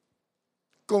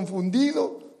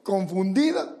 confundido,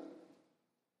 confundida.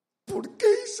 ¿Por qué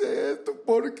hice esto?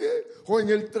 ¿Por qué? O en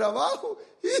el trabajo,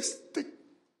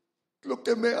 lo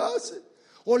que me hace.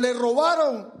 O le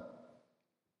robaron.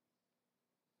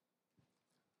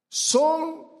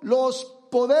 Son los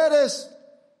poderes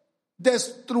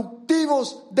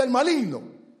destructivos del maligno.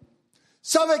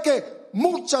 ¿Sabe que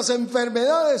muchas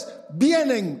enfermedades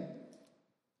vienen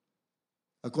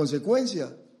a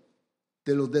consecuencia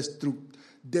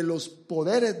de los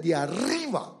poderes de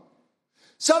arriba?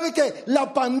 ¿Sabe que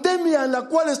la pandemia en la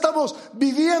cual estamos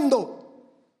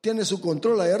viviendo tiene su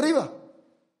control ahí arriba?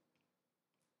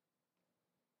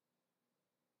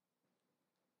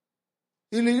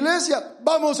 Y la iglesia,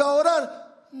 vamos a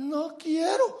orar. No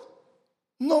quiero,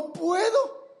 no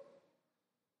puedo.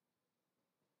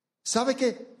 ¿Sabe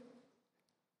qué?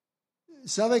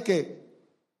 ¿Sabe que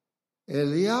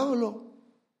el diablo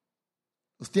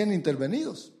los tiene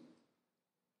intervenidos?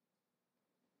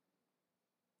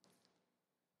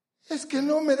 Es que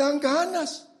no me dan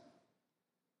ganas.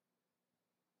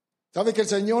 ¿Sabe que el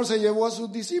Señor se llevó a sus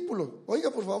discípulos? Oiga,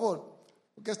 por favor,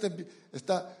 porque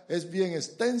es bien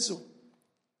extenso.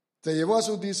 Se llevó a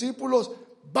sus discípulos,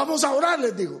 vamos a orar,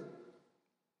 les dijo.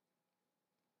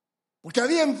 Porque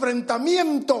había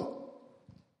enfrentamiento.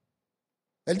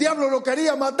 El diablo lo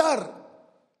quería matar.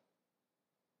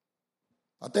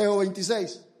 Mateo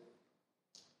 26.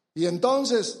 Y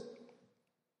entonces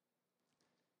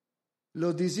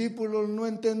los discípulos no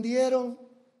entendieron,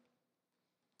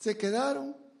 se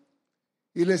quedaron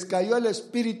y les cayó el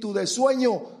espíritu de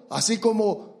sueño, así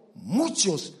como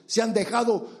muchos se han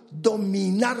dejado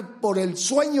dominar por el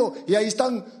sueño y ahí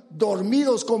están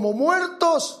dormidos como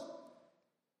muertos.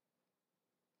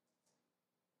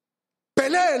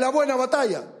 Pelee la buena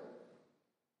batalla.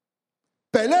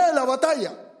 Pelee la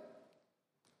batalla.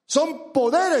 Son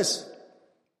poderes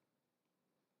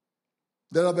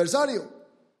del adversario.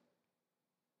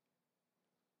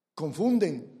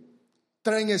 Confunden,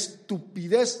 traen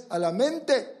estupidez a la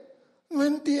mente. No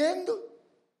entiendo.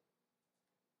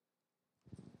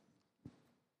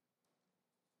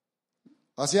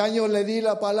 Hace años le di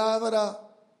la palabra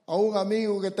a un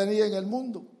amigo que tenía en el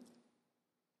mundo.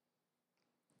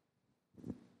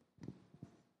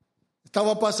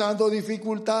 Estaba pasando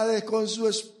dificultades con su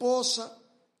esposa.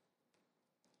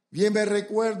 Bien me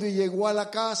recuerdo y llegó a la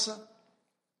casa.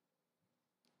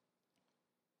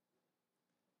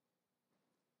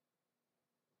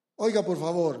 Oiga, por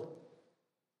favor,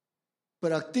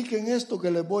 practiquen esto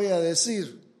que les voy a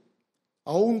decir,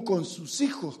 aún con sus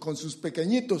hijos, con sus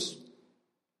pequeñitos,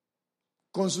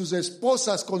 con sus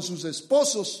esposas, con sus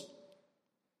esposos,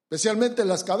 especialmente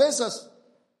las cabezas.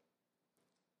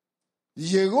 Y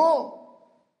llegó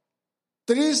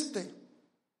triste.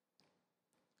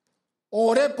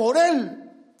 Oré por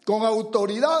él con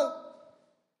autoridad.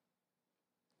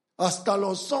 Hasta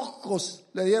los ojos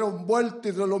le dieron vuelta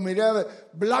y lo miré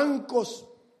blancos.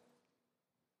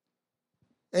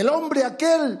 El hombre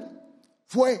aquel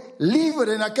fue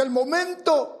libre en aquel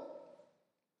momento.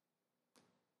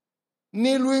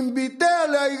 Ni lo invité a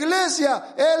la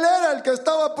iglesia. Él era el que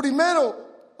estaba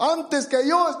primero. Antes que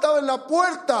yo estaba en la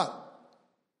puerta,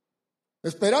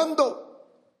 esperando.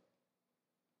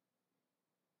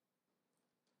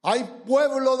 Hay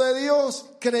pueblo de Dios,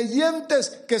 creyentes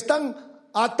que están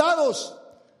atados,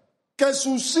 que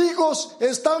sus hijos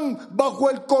están bajo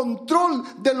el control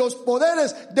de los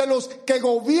poderes, de los que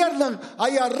gobiernan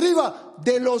ahí arriba,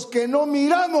 de los que no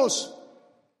miramos.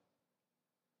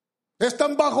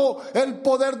 Están bajo el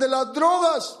poder de las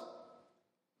drogas,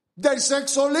 del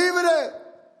sexo libre,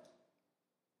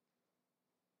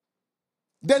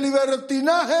 del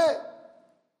libertinaje.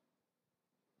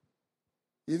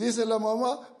 Y dice la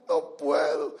mamá, no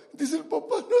puedo. Dice el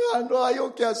papá, no hay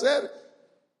qué hacer.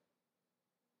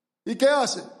 ¿Y qué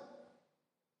hace?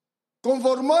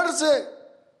 Conformarse.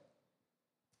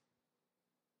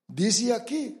 Dice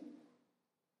aquí.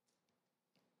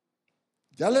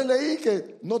 Ya le leí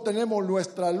que no tenemos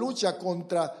nuestra lucha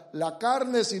contra la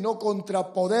carne, sino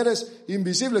contra poderes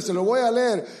invisibles. Se lo voy a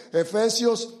leer.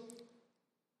 Efesios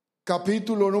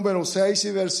capítulo número 6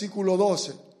 y versículo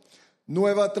 12.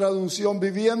 Nueva traducción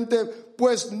viviente,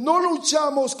 pues no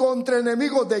luchamos contra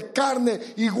enemigos de carne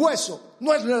y hueso.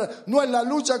 No es la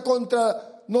lucha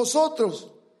contra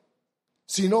nosotros,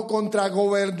 sino contra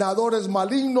gobernadores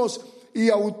malignos y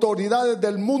autoridades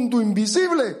del mundo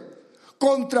invisible,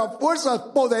 contra fuerzas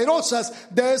poderosas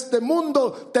de este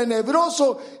mundo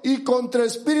tenebroso y contra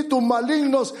espíritus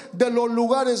malignos de los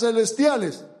lugares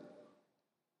celestiales.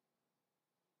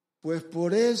 Pues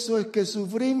por eso es que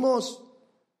sufrimos.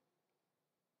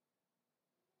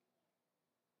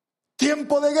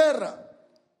 Tiempo de guerra,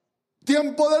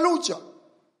 tiempo de lucha.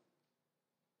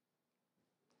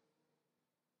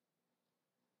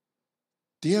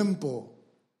 Tiempo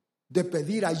de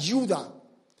pedir ayuda,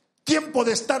 tiempo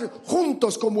de estar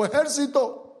juntos como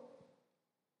ejército.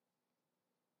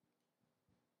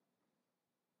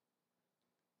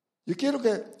 Yo quiero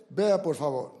que vea, por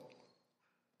favor.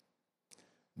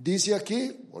 Dice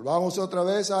aquí, volvamos otra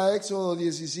vez a Éxodo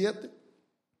 17.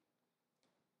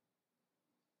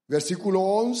 Versículo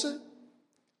 11.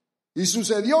 Y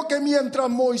sucedió que mientras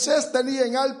Moisés tenía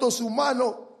en alto su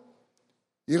mano,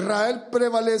 Israel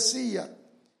prevalecía.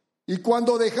 Y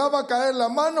cuando dejaba caer la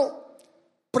mano,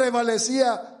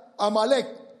 prevalecía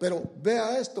Amalek. pero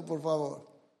vea esto, por favor.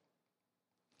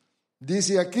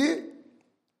 Dice aquí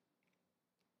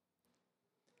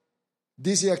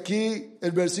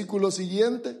el versículo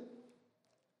siguiente,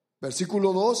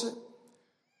 versículo 12.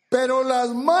 Pero las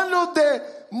manos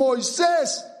de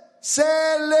Moisés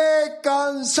se le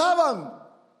cansaban.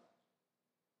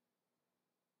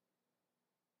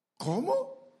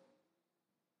 ¿Cómo?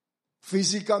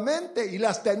 Físicamente, y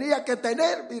las tenía que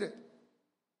tener, mire.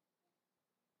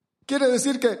 Quiere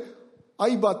decir que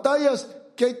hay batallas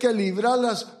que hay que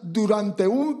librarlas durante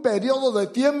un periodo de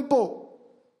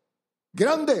tiempo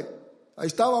grande. Ahí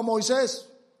estaba Moisés,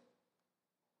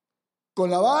 con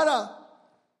la vara,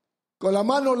 con las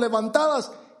manos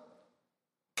levantadas.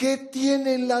 ¿Qué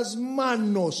tienen las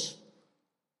manos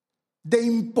de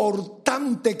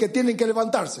importante que tienen que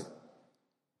levantarse?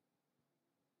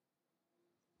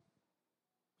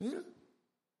 Mira,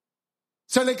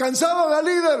 se le cansaba al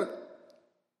líder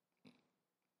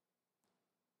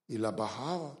y las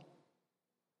bajaba.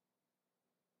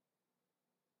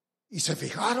 Y se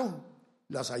fijaron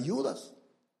las ayudas,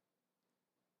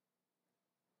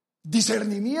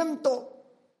 discernimiento.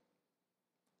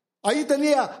 Ahí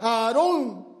tenía a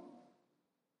Aarón,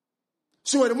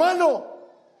 su hermano,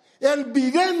 el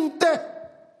vidente,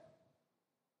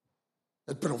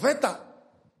 el profeta.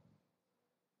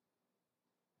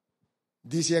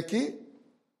 Dice aquí,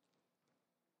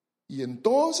 y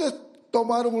entonces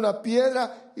tomaron una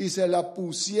piedra y se la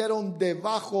pusieron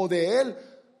debajo de él.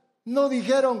 No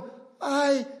dijeron,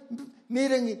 ay,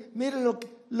 miren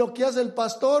lo que hace el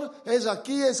pastor, es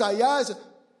aquí, es allá,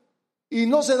 y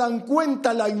no se dan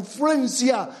cuenta la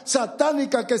influencia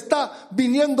satánica que está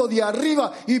viniendo de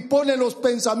arriba y pone los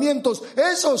pensamientos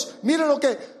esos. Miren lo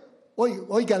que,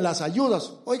 oigan las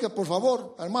ayudas, oigan por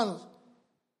favor, hermanos,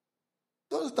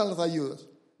 ¿dónde están las ayudas?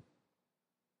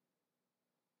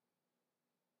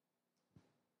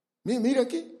 Mire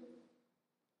aquí,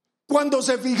 cuando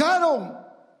se fijaron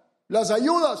las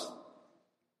ayudas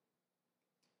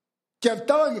que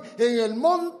estaban en el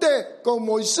monte con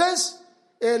Moisés,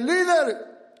 el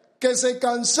líder que se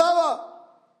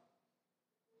cansaba,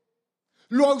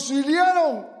 lo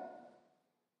auxiliaron.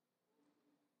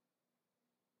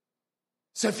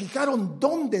 Se fijaron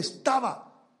dónde estaba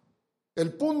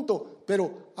el punto,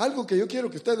 pero algo que yo quiero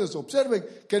que ustedes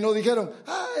observen, que no dijeron,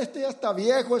 este ya está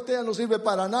viejo, este ya no sirve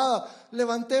para nada,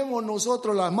 levantemos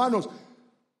nosotros las manos.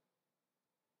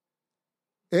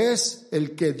 Es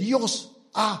el que Dios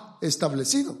ha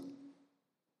establecido.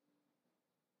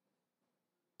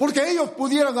 Porque ellos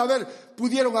pudieron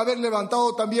haber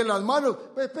levantado también las manos.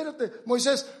 Espérate,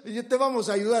 Moisés, te vamos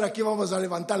a ayudar, aquí vamos a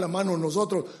levantar la mano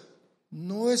nosotros.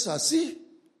 No es así.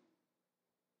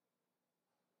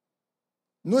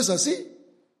 No es así.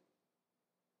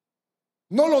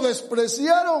 No lo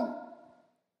despreciaron,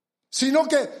 sino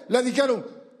que le dijeron,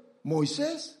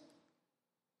 Moisés,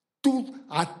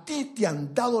 a ti te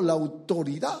han dado la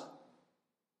autoridad.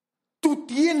 Tú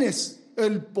tienes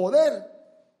el poder.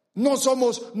 No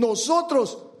somos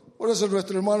nosotros. Por eso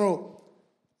nuestro hermano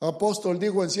apóstol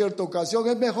dijo en cierta ocasión,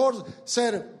 es mejor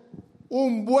ser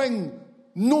un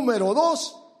buen número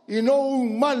 2 y no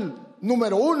un mal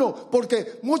número 1,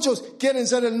 porque muchos quieren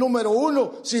ser el número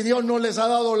 1 si Dios no les ha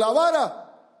dado la vara.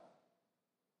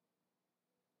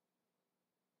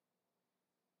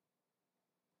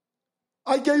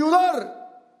 Hay que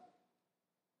ayudar.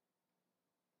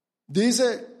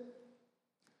 Dice,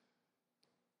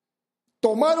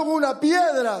 tomaron una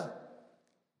piedra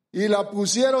y la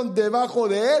pusieron debajo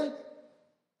de él,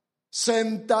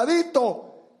 sentadito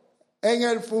en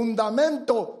el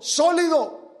fundamento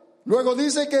sólido. Luego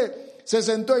dice que se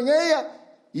sentó en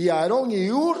ella y Aarón y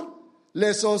Hur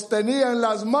le sostenían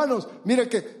las manos. Mire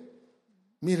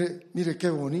qué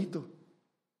bonito.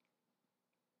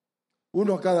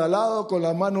 Uno a cada lado con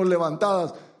las manos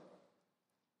levantadas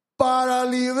para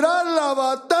librar la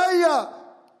batalla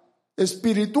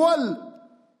espiritual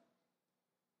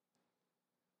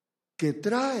que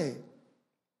trae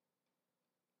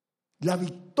la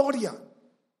victoria,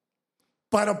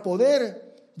 para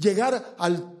poder llegar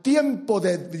al tiempo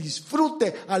de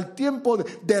disfrute, al tiempo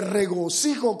de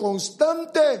regocijo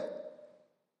constante.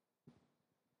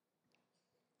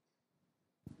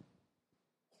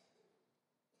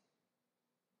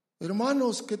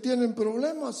 Hermanos que tienen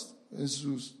problemas en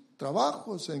sus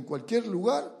trabajos, en cualquier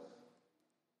lugar,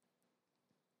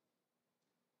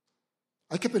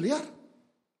 hay que pelear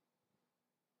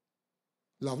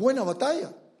la buena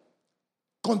batalla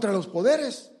contra los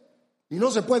poderes, y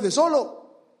no se puede solo.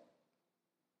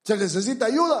 Se necesita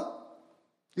ayuda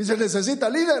y se necesita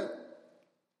líder.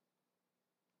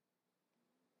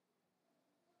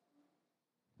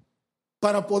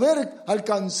 para poder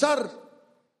alcanzar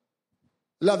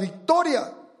la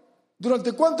victoria.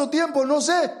 ¿Durante cuánto tiempo? No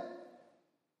sé.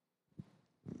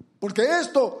 Porque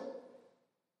esto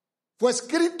fue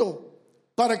escrito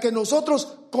para que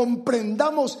nosotros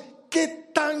comprendamos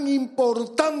qué tan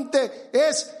importante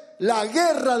es la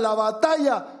guerra, la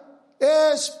batalla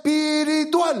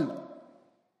espiritual.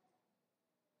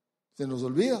 Se nos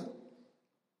olvida.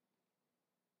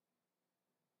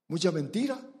 Mucha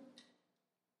mentira.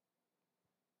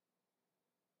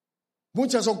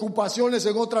 Muchas ocupaciones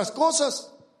en otras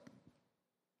cosas.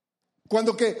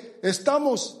 Cuando que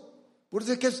estamos, por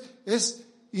eso es que es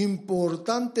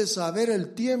importante saber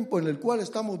el tiempo en el cual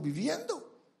estamos viviendo.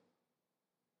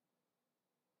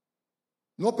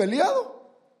 ¿No ha peleado?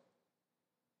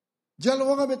 Ya lo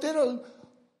van a meter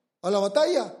a la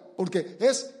batalla, porque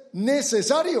es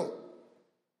necesario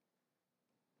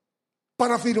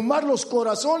para afirmar los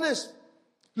corazones,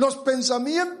 los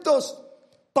pensamientos,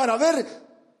 para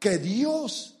ver que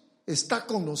Dios está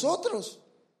con nosotros.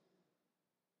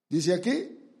 Dice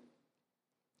aquí,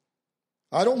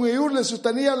 Aarón y Hur le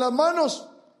sostenían las manos,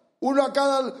 uno a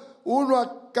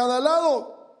cada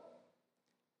lado.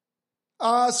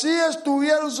 Así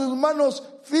estuvieron sus manos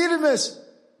firmes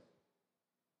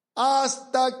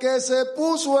hasta que se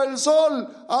puso el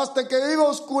sol, hasta que iba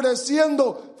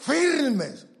oscureciendo,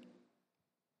 firmes.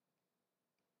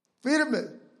 Firmes.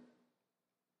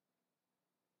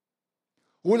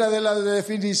 Una de las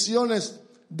definiciones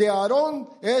de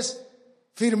Aarón es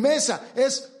firmeza,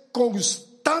 es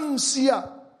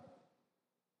constancia.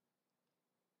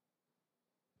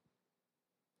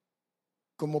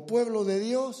 Como pueblo de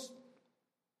Dios,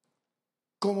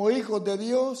 como hijos de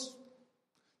Dios,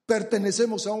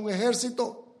 pertenecemos a un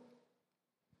ejército.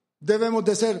 Debemos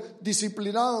de ser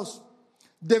disciplinados.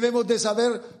 Debemos de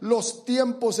saber los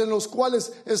tiempos en los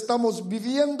cuales estamos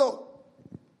viviendo.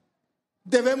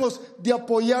 Debemos de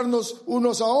apoyarnos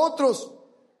unos a otros.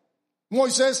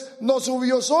 Moisés no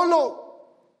subió solo.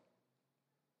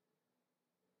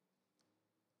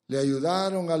 Le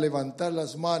ayudaron a levantar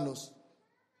las manos.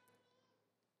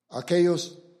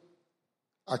 Aquellos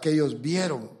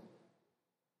vieron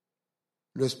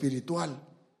lo espiritual.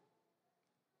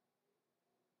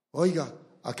 Oiga,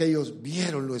 aquellos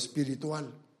vieron lo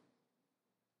espiritual.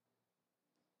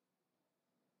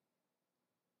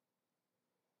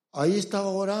 Ahí estaba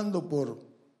orando por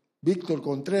Víctor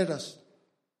Contreras.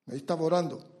 Ahí estaba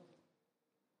orando.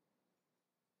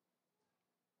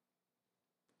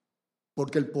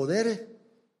 Porque el poder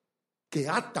que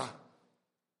ata,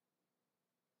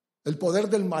 el poder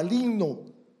del maligno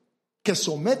que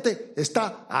somete,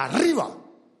 está arriba.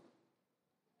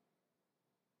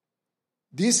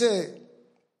 Dice,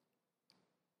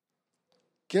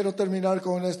 quiero terminar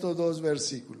con estos dos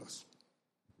versículos.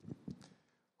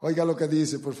 Oiga lo que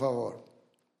dice, por favor.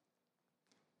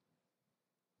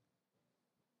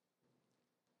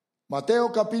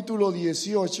 Mateo capítulo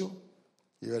 18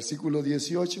 y versículo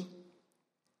 18.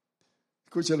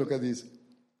 Escuche lo que dice.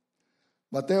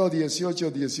 Mateo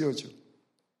 18, 18.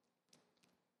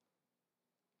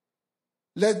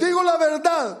 Les digo la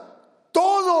verdad.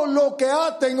 Todo lo que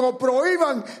aten o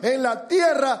prohíban en la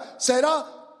tierra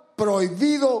será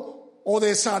prohibido o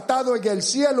desatado en el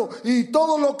cielo, y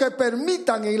todo lo que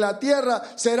permitan en la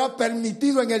tierra será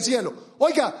permitido en el cielo.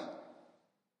 Oiga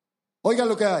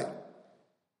lo que hay.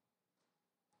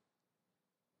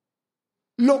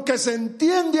 Lo que se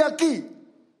entiende aquí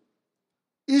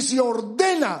y se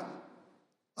ordena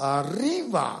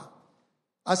arriba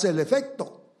hace el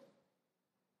efecto.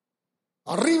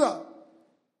 Arriba.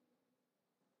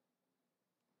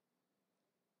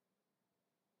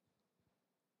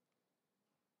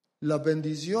 Las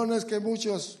bendiciones que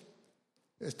muchos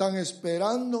están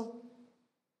esperando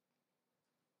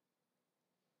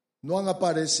no han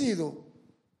aparecido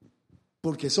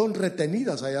porque son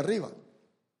retenidas ahí arriba.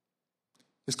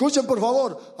 Escuchen por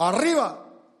favor, arriba.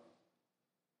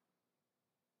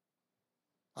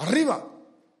 Arriba.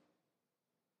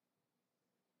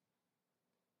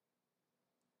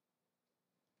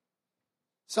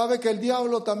 ¿Sabe que el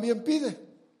diablo también pide?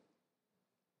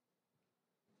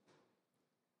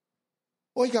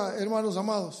 Oiga, hermanos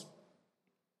amados,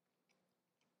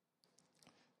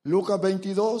 Lucas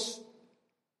 22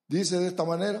 dice de esta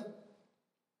manera: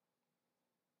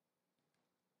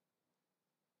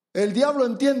 el diablo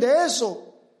entiende eso.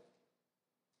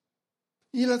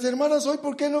 Y las hermanas hoy,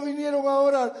 ¿por qué no vinieron a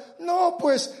orar? No,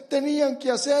 pues tenían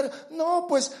que hacer. No,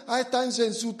 pues ahí están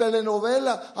en su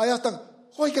telenovela. Allá están.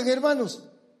 Oigan, hermanos,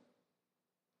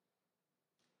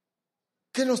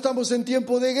 que no estamos en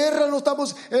tiempo de guerra, no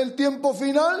estamos en tiempo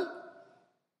final.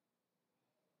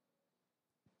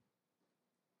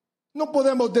 No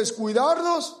podemos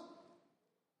descuidarnos.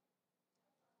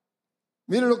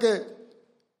 Miren lo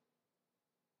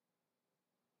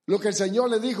que el Señor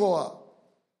le dijo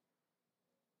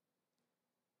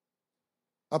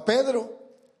a Pedro.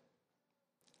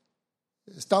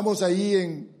 Estamos ahí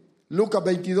en Lucas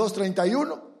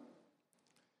 22:31.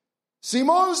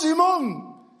 Simón,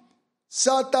 Simón,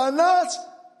 Satanás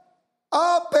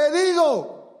ha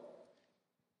pedido,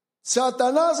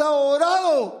 Satanás ha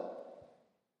orado.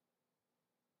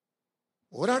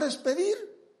 Orar es pedir.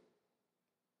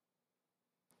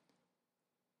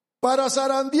 Para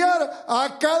zarandear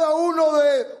a cada uno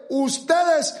de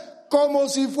ustedes como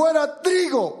si fuera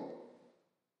trigo.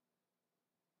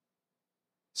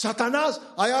 Satanás,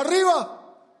 allá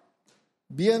arriba,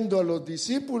 viendo a los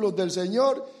discípulos del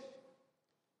Señor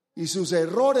y sus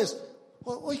errores.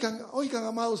 Oigan,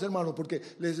 amados hermanos,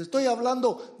 porque les estoy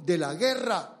hablando de la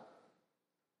guerra,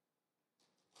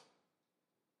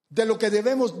 de lo que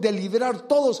debemos de librar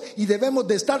todos y debemos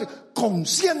de estar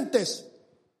conscientes.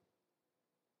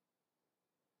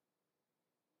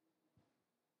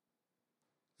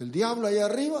 El diablo allá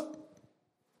arriba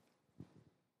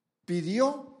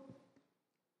pidió.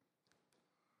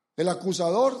 El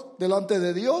acusador delante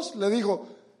de Dios le dijo: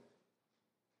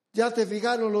 ya te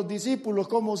fijaron los discípulos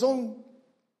cómo son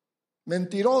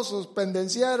mentirosos,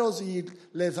 pendencieros, y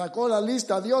le sacó la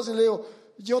lista a Dios y le dijo: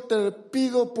 yo te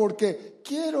pido porque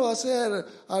quiero hacer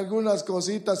algunas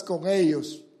cositas con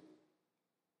ellos.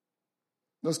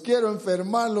 Los quiero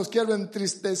enfermar, los quiero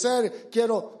entristecer,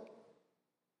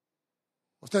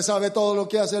 Usted sabe todo lo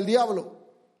que hace el diablo.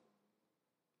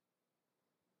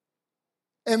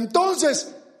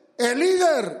 Entonces, el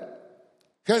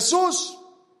líder, Jesús,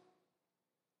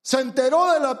 se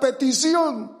enteró de la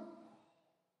petición.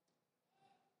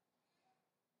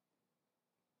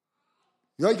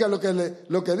 Y oiga lo que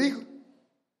dijo.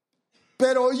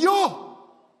 Pero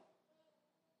yo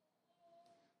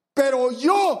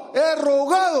he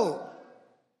rogado.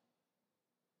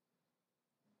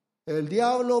 El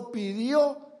diablo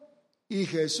pidió y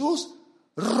Jesús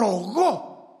rogó.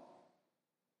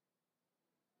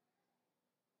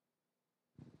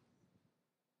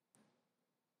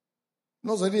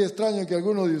 ¿No sería extraño que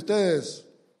alguno de ustedes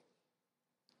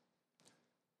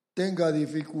tenga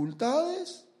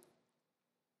dificultades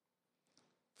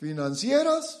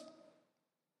financieras,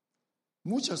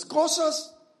 muchas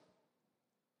cosas,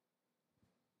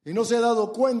 y no se ha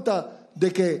dado cuenta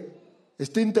de que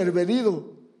está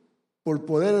intervenido por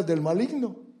poderes del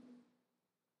maligno?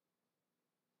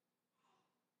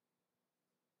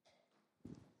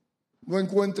 No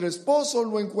encuentra esposo,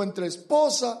 no encuentra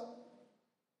esposa,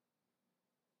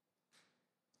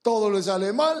 todo le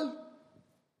sale mal,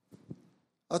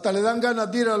 hasta le dan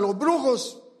ganas de ir a los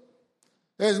brujos.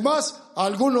 Es más,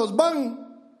 algunos van.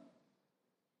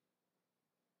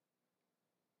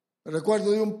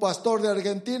 Recuerdo de un pastor de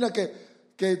Argentina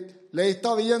que le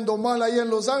estaba yendo mal ahí en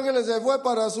Los Ángeles, se fue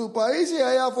para su país y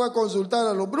allá fue a consultar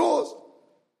a los brujos.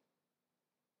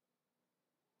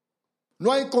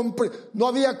 No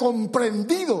había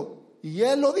comprendido, y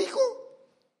él lo dijo,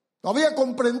 no había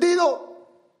comprendido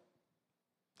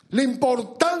la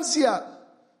importancia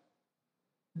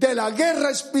de la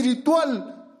guerra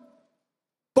espiritual,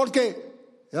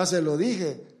 porque, ya se lo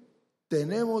dije,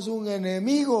 tenemos un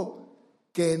enemigo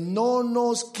que no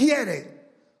nos quiere.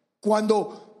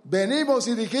 Cuando venimos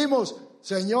y dijimos: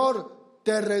 Señor,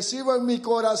 te recibo en mi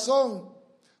corazón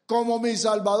como mi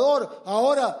Salvador,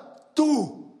 ahora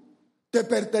te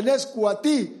pertenezco a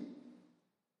ti.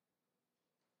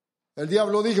 El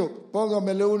diablo dijo: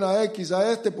 póngamele una X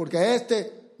a este porque a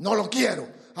este no lo quiero,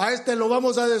 a este lo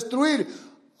vamos a destruir.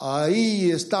 Ahí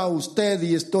está usted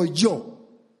y estoy yo.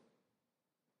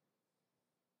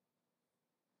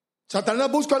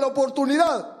 Satanás busca la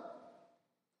oportunidad.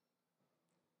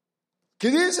 ¿Qué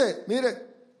dice?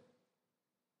 Mire,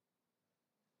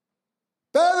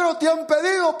 Pedro, te han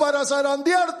pedido para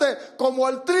zarandearte como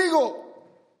al trigo,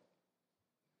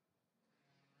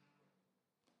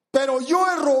 pero yo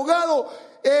he rogado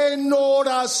en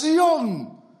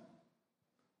oración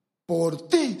por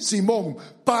ti, Simón,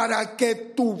 para que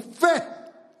tu fe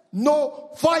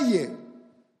no falle.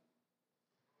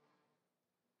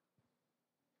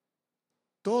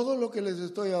 Todo lo que les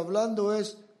estoy hablando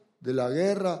es de la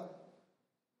guerra,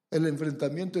 el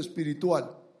enfrentamiento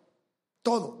espiritual.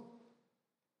 Todo.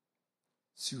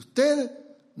 Si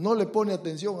usted no le pone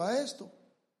atención a esto,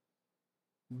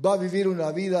 va a vivir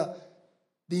una vida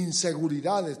de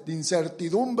inseguridades, de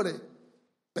incertidumbre,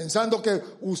 pensando que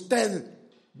usted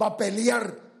va a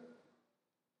pelear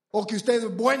o que usted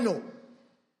es bueno.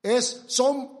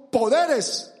 Son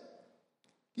poderes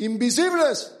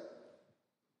invisibles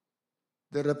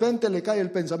De repente le cae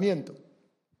el pensamiento.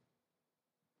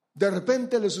 De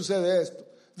repente le sucede esto.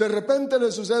 De repente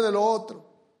le sucede lo otro.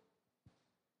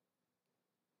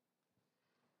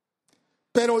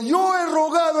 Pero yo he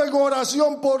rogado en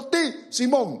oración por ti,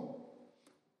 Simón,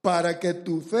 para que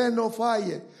tu fe no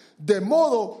falle, de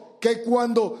modo que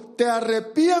cuando te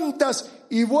arrepientas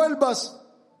y vuelvas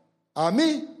a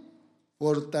mí,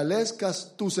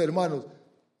 fortalezcas tus hermanos.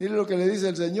 Mire lo que le dice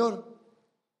el Señor.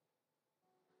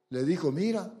 Le dijo,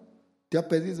 mira, te ha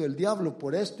pedido el diablo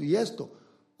por esto y esto.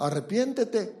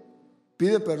 Arrepiéntete,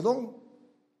 pide perdón.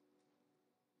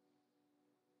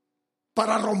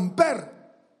 Para romper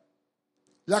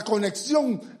la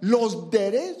conexión, los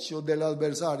derechos del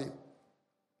adversario.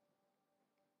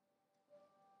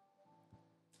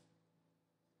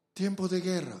 Tiempo de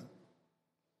guerra.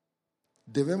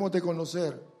 Debemos de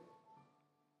conocer.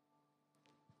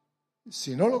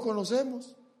 Si no lo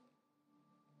conocemos,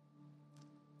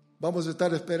 vamos a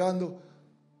estar esperando.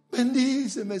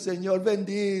 Bendíceme, Señor,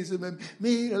 bendíceme.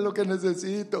 Mira lo que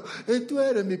necesito. Tú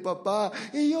eres mi papá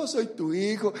y yo soy tu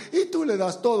hijo y tú le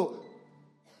das todo.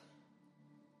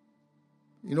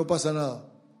 Y no pasa nada.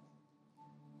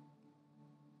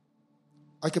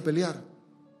 Hay que pelear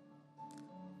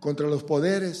contra los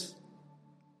poderes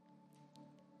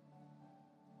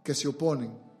que se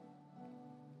oponen.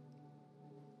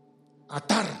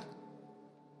 Atar.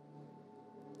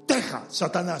 Deja,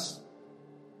 Satanás.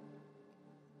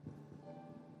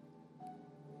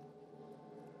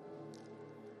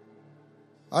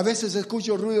 A veces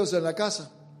escucho ruidos en la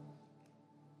casa.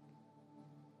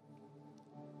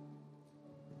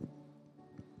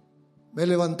 Me he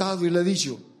levantado y le he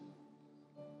dicho,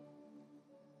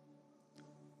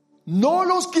 no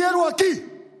los quiero aquí.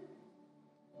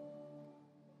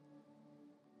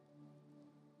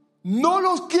 No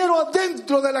los quiero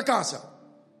adentro de la casa.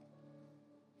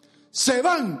 Se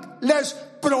van, les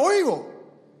prohíbo.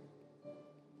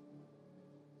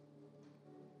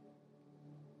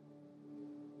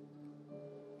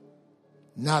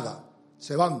 Nada,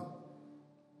 se van.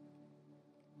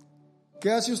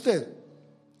 ¿Qué hace usted?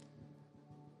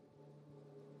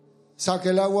 Saque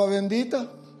el agua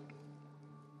bendita,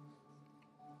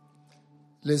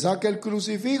 le saque el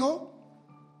crucifijo,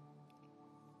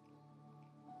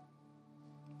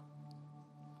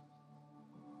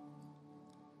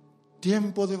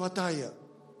 tiempo de batalla.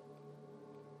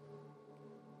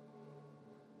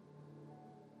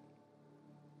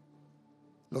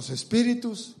 Los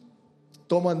espíritus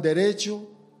toman derecho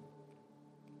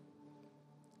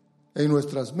en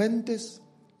nuestras mentes,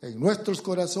 en nuestros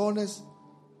corazones,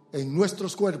 en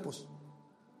nuestros cuerpos.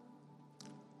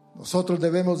 Nosotros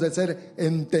debemos de ser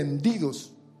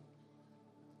entendidos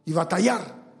y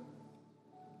batallar,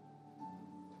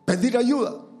 pedir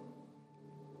ayuda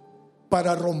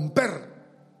para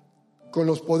romper con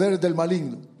los poderes del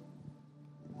maligno.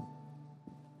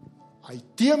 Hay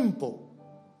tiempo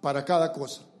para cada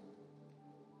cosa.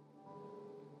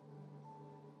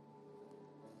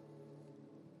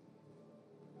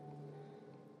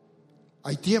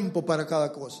 Hay tiempo para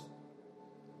cada cosa.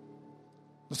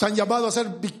 Nos han llamado a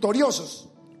ser victoriosos.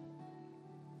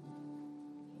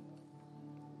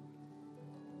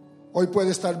 Hoy puede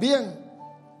estar bien,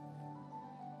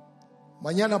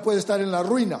 mañana puede estar en la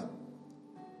ruina.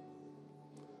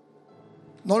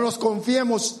 No nos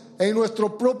confiemos en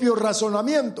nuestro propio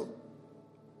razonamiento.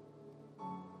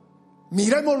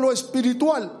 Miremos lo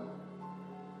espiritual.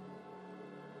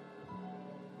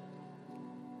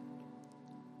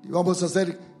 Y vamos a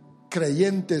ser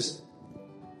creyentes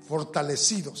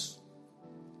fortalecidos,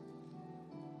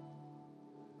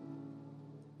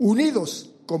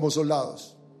 unidos como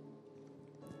soldados.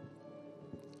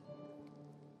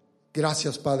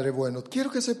 Gracias, Padre bueno.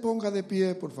 Quiero que se ponga de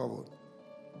pie, por favor.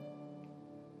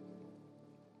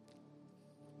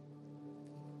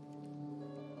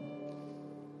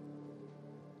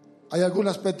 Hay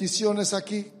algunas peticiones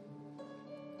aquí.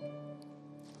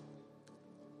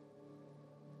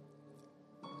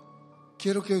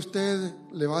 Quiero que usted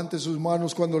levante sus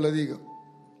manos cuando le diga.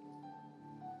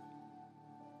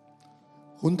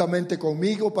 Juntamente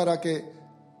conmigo, para que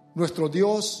nuestro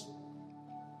Dios,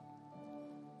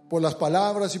 por las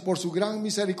palabras y por su gran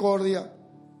misericordia,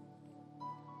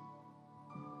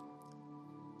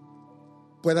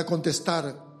 pueda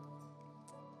contestar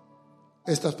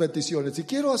estas peticiones. Y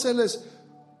quiero hacerles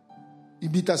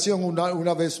invitación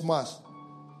una vez más.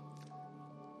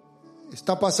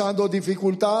 ¿Está pasando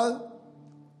dificultad?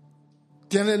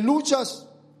 ¿Tiene luchas?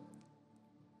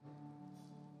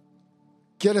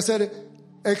 ¿Quiere ser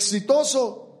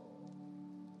exitoso?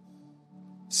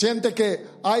 ¿Siente que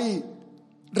hay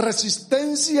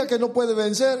resistencia que no puede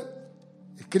vencer?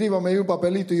 escríbame un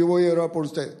papelito y yo voy a orar por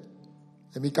usted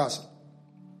en mi casa.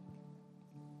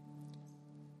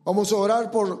 Vamos a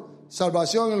orar por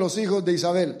salvación en los hijos de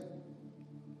Isabel,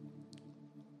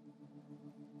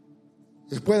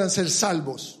 que puedan ser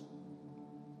salvos,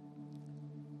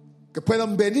 que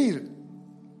puedan venir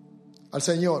al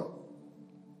Señor.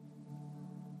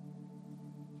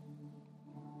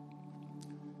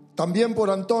 También por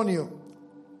Antonio,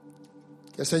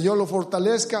 que el Señor lo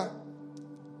fortalezca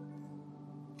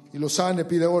y lo sane,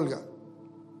 pide Olga.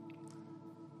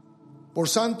 Por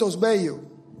Santos Bello,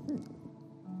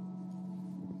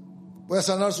 pueda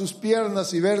sanar sus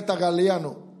piernas, y Berta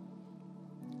Galeano,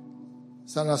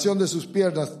 sanación de sus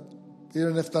piernas,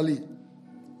 pide Neftalí.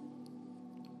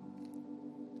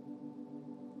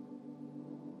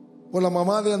 Por la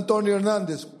mamá de Antonio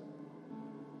Hernández,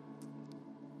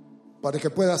 para que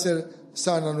pueda ser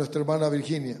sana nuestra hermana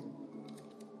Virginia.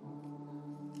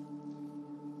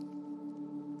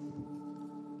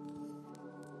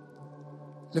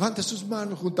 Levante sus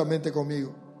manos juntamente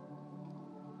conmigo.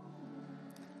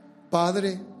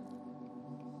 Padre,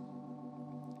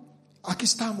 aquí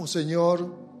estamos,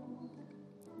 Señor,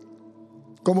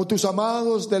 como tus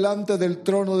amados delante del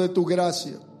trono de tu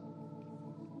gracia,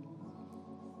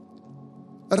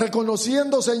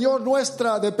 reconociendo, Señor,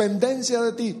 nuestra dependencia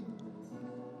de ti.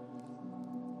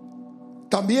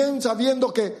 También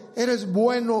sabiendo que eres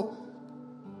bueno,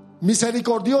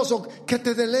 misericordioso, que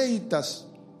te deleitas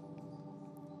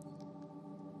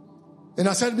en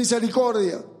hacer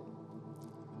misericordia.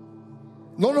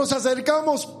 No nos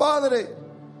acercamos, Padre,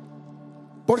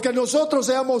 porque nosotros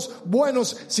seamos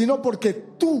buenos, sino porque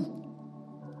tú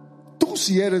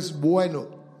sí eres bueno.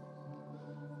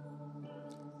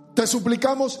 Te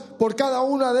suplicamos por cada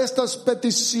una de estas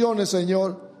peticiones,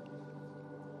 Señor,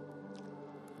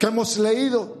 que hemos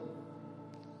leído,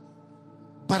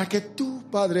 para que tú,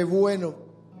 Padre bueno,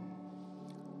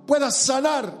 puedas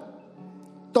sanar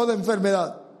toda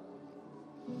enfermedad,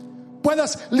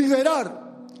 puedas liberar,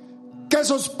 que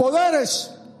esos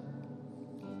poderes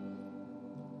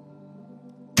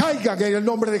caigan en el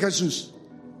nombre de Jesús,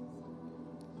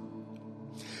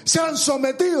 sean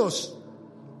sometidos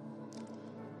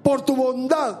por tu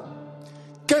bondad,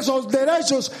 que esos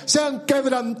derechos sean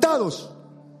quebrantados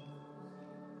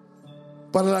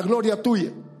para la gloria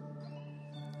tuya,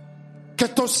 que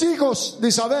estos hijos de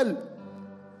Isabel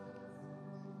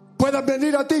puedan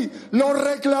venir a ti. Lo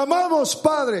reclamamos,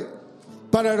 Padre,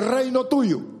 para el reino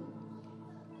tuyo.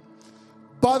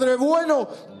 Padre bueno,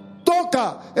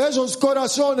 toca esos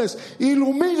corazones,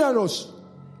 ilumínalos,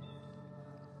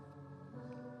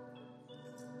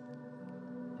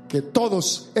 que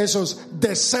todos esos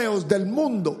deseos del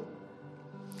mundo,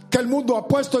 que el mundo ha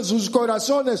puesto en sus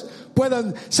corazones,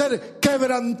 puedan ser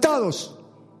quebrantados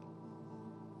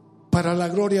para la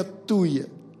gloria tuya.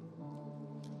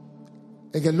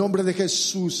 En el nombre de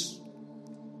Jesús,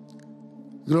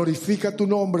 glorifica tu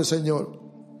nombre, Señor.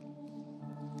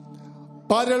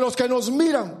 Padre, a los que nos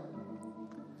miran,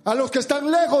 a los que están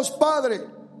lejos, Padre,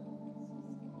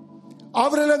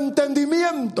 abre el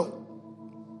entendimiento.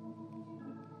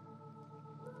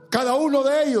 Cada uno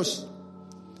de ellos,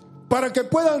 para que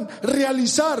puedan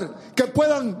realizar, que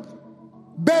puedan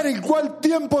ver en cuál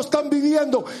tiempo están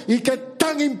viviendo y qué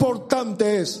tan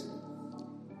importante es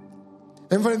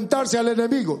enfrentarse al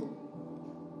enemigo,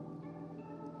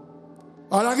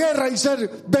 a la guerra, y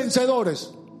ser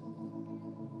vencedores.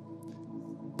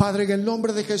 Padre, en el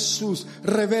nombre de Jesús,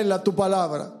 revela tu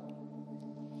palabra.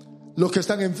 Los que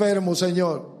están enfermos,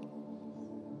 Señor,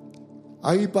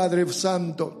 ahí, Padre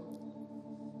Santo,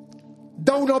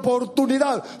 da una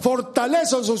oportunidad,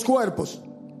 fortalece sus cuerpos.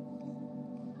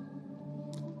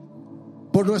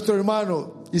 Por nuestro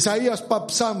hermano Isaías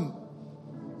Papsam,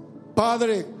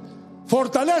 Padre,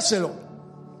 fortalécelo.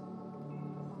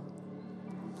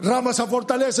 Ramas a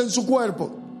fortaleza en su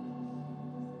cuerpo.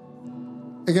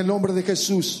 En el nombre de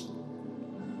Jesús.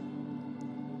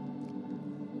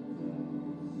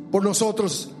 Por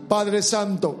nosotros, Padre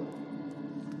Santo,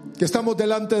 que estamos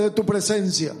delante de tu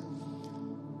presencia,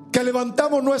 que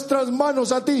levantamos nuestras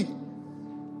manos a ti.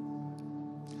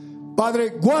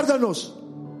 Padre, guárdanos.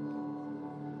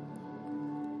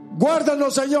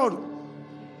 Guárdanos, Señor,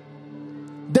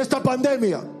 de esta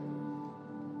pandemia.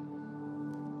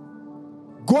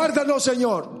 Guárdanos,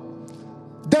 Señor,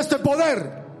 de este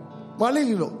poder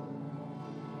maligno.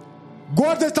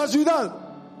 Guarda esta ciudad.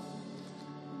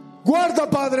 Guarda,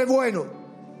 Padre bueno,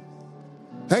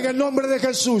 en el nombre de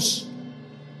Jesús.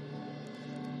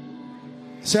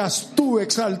 Seas tú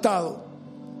exaltado,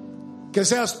 que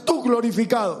seas tú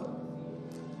glorificado,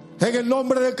 en el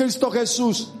nombre de Cristo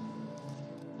Jesús.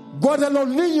 Guarda a los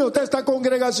niños de esta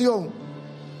congregación,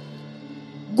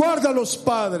 Guárdalos,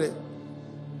 Padre,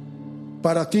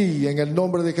 para ti, en el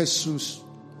nombre de Jesús.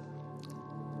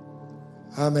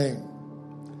 Amén.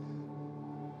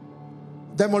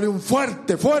 Démosle un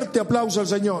fuerte, fuerte aplauso al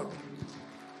Señor.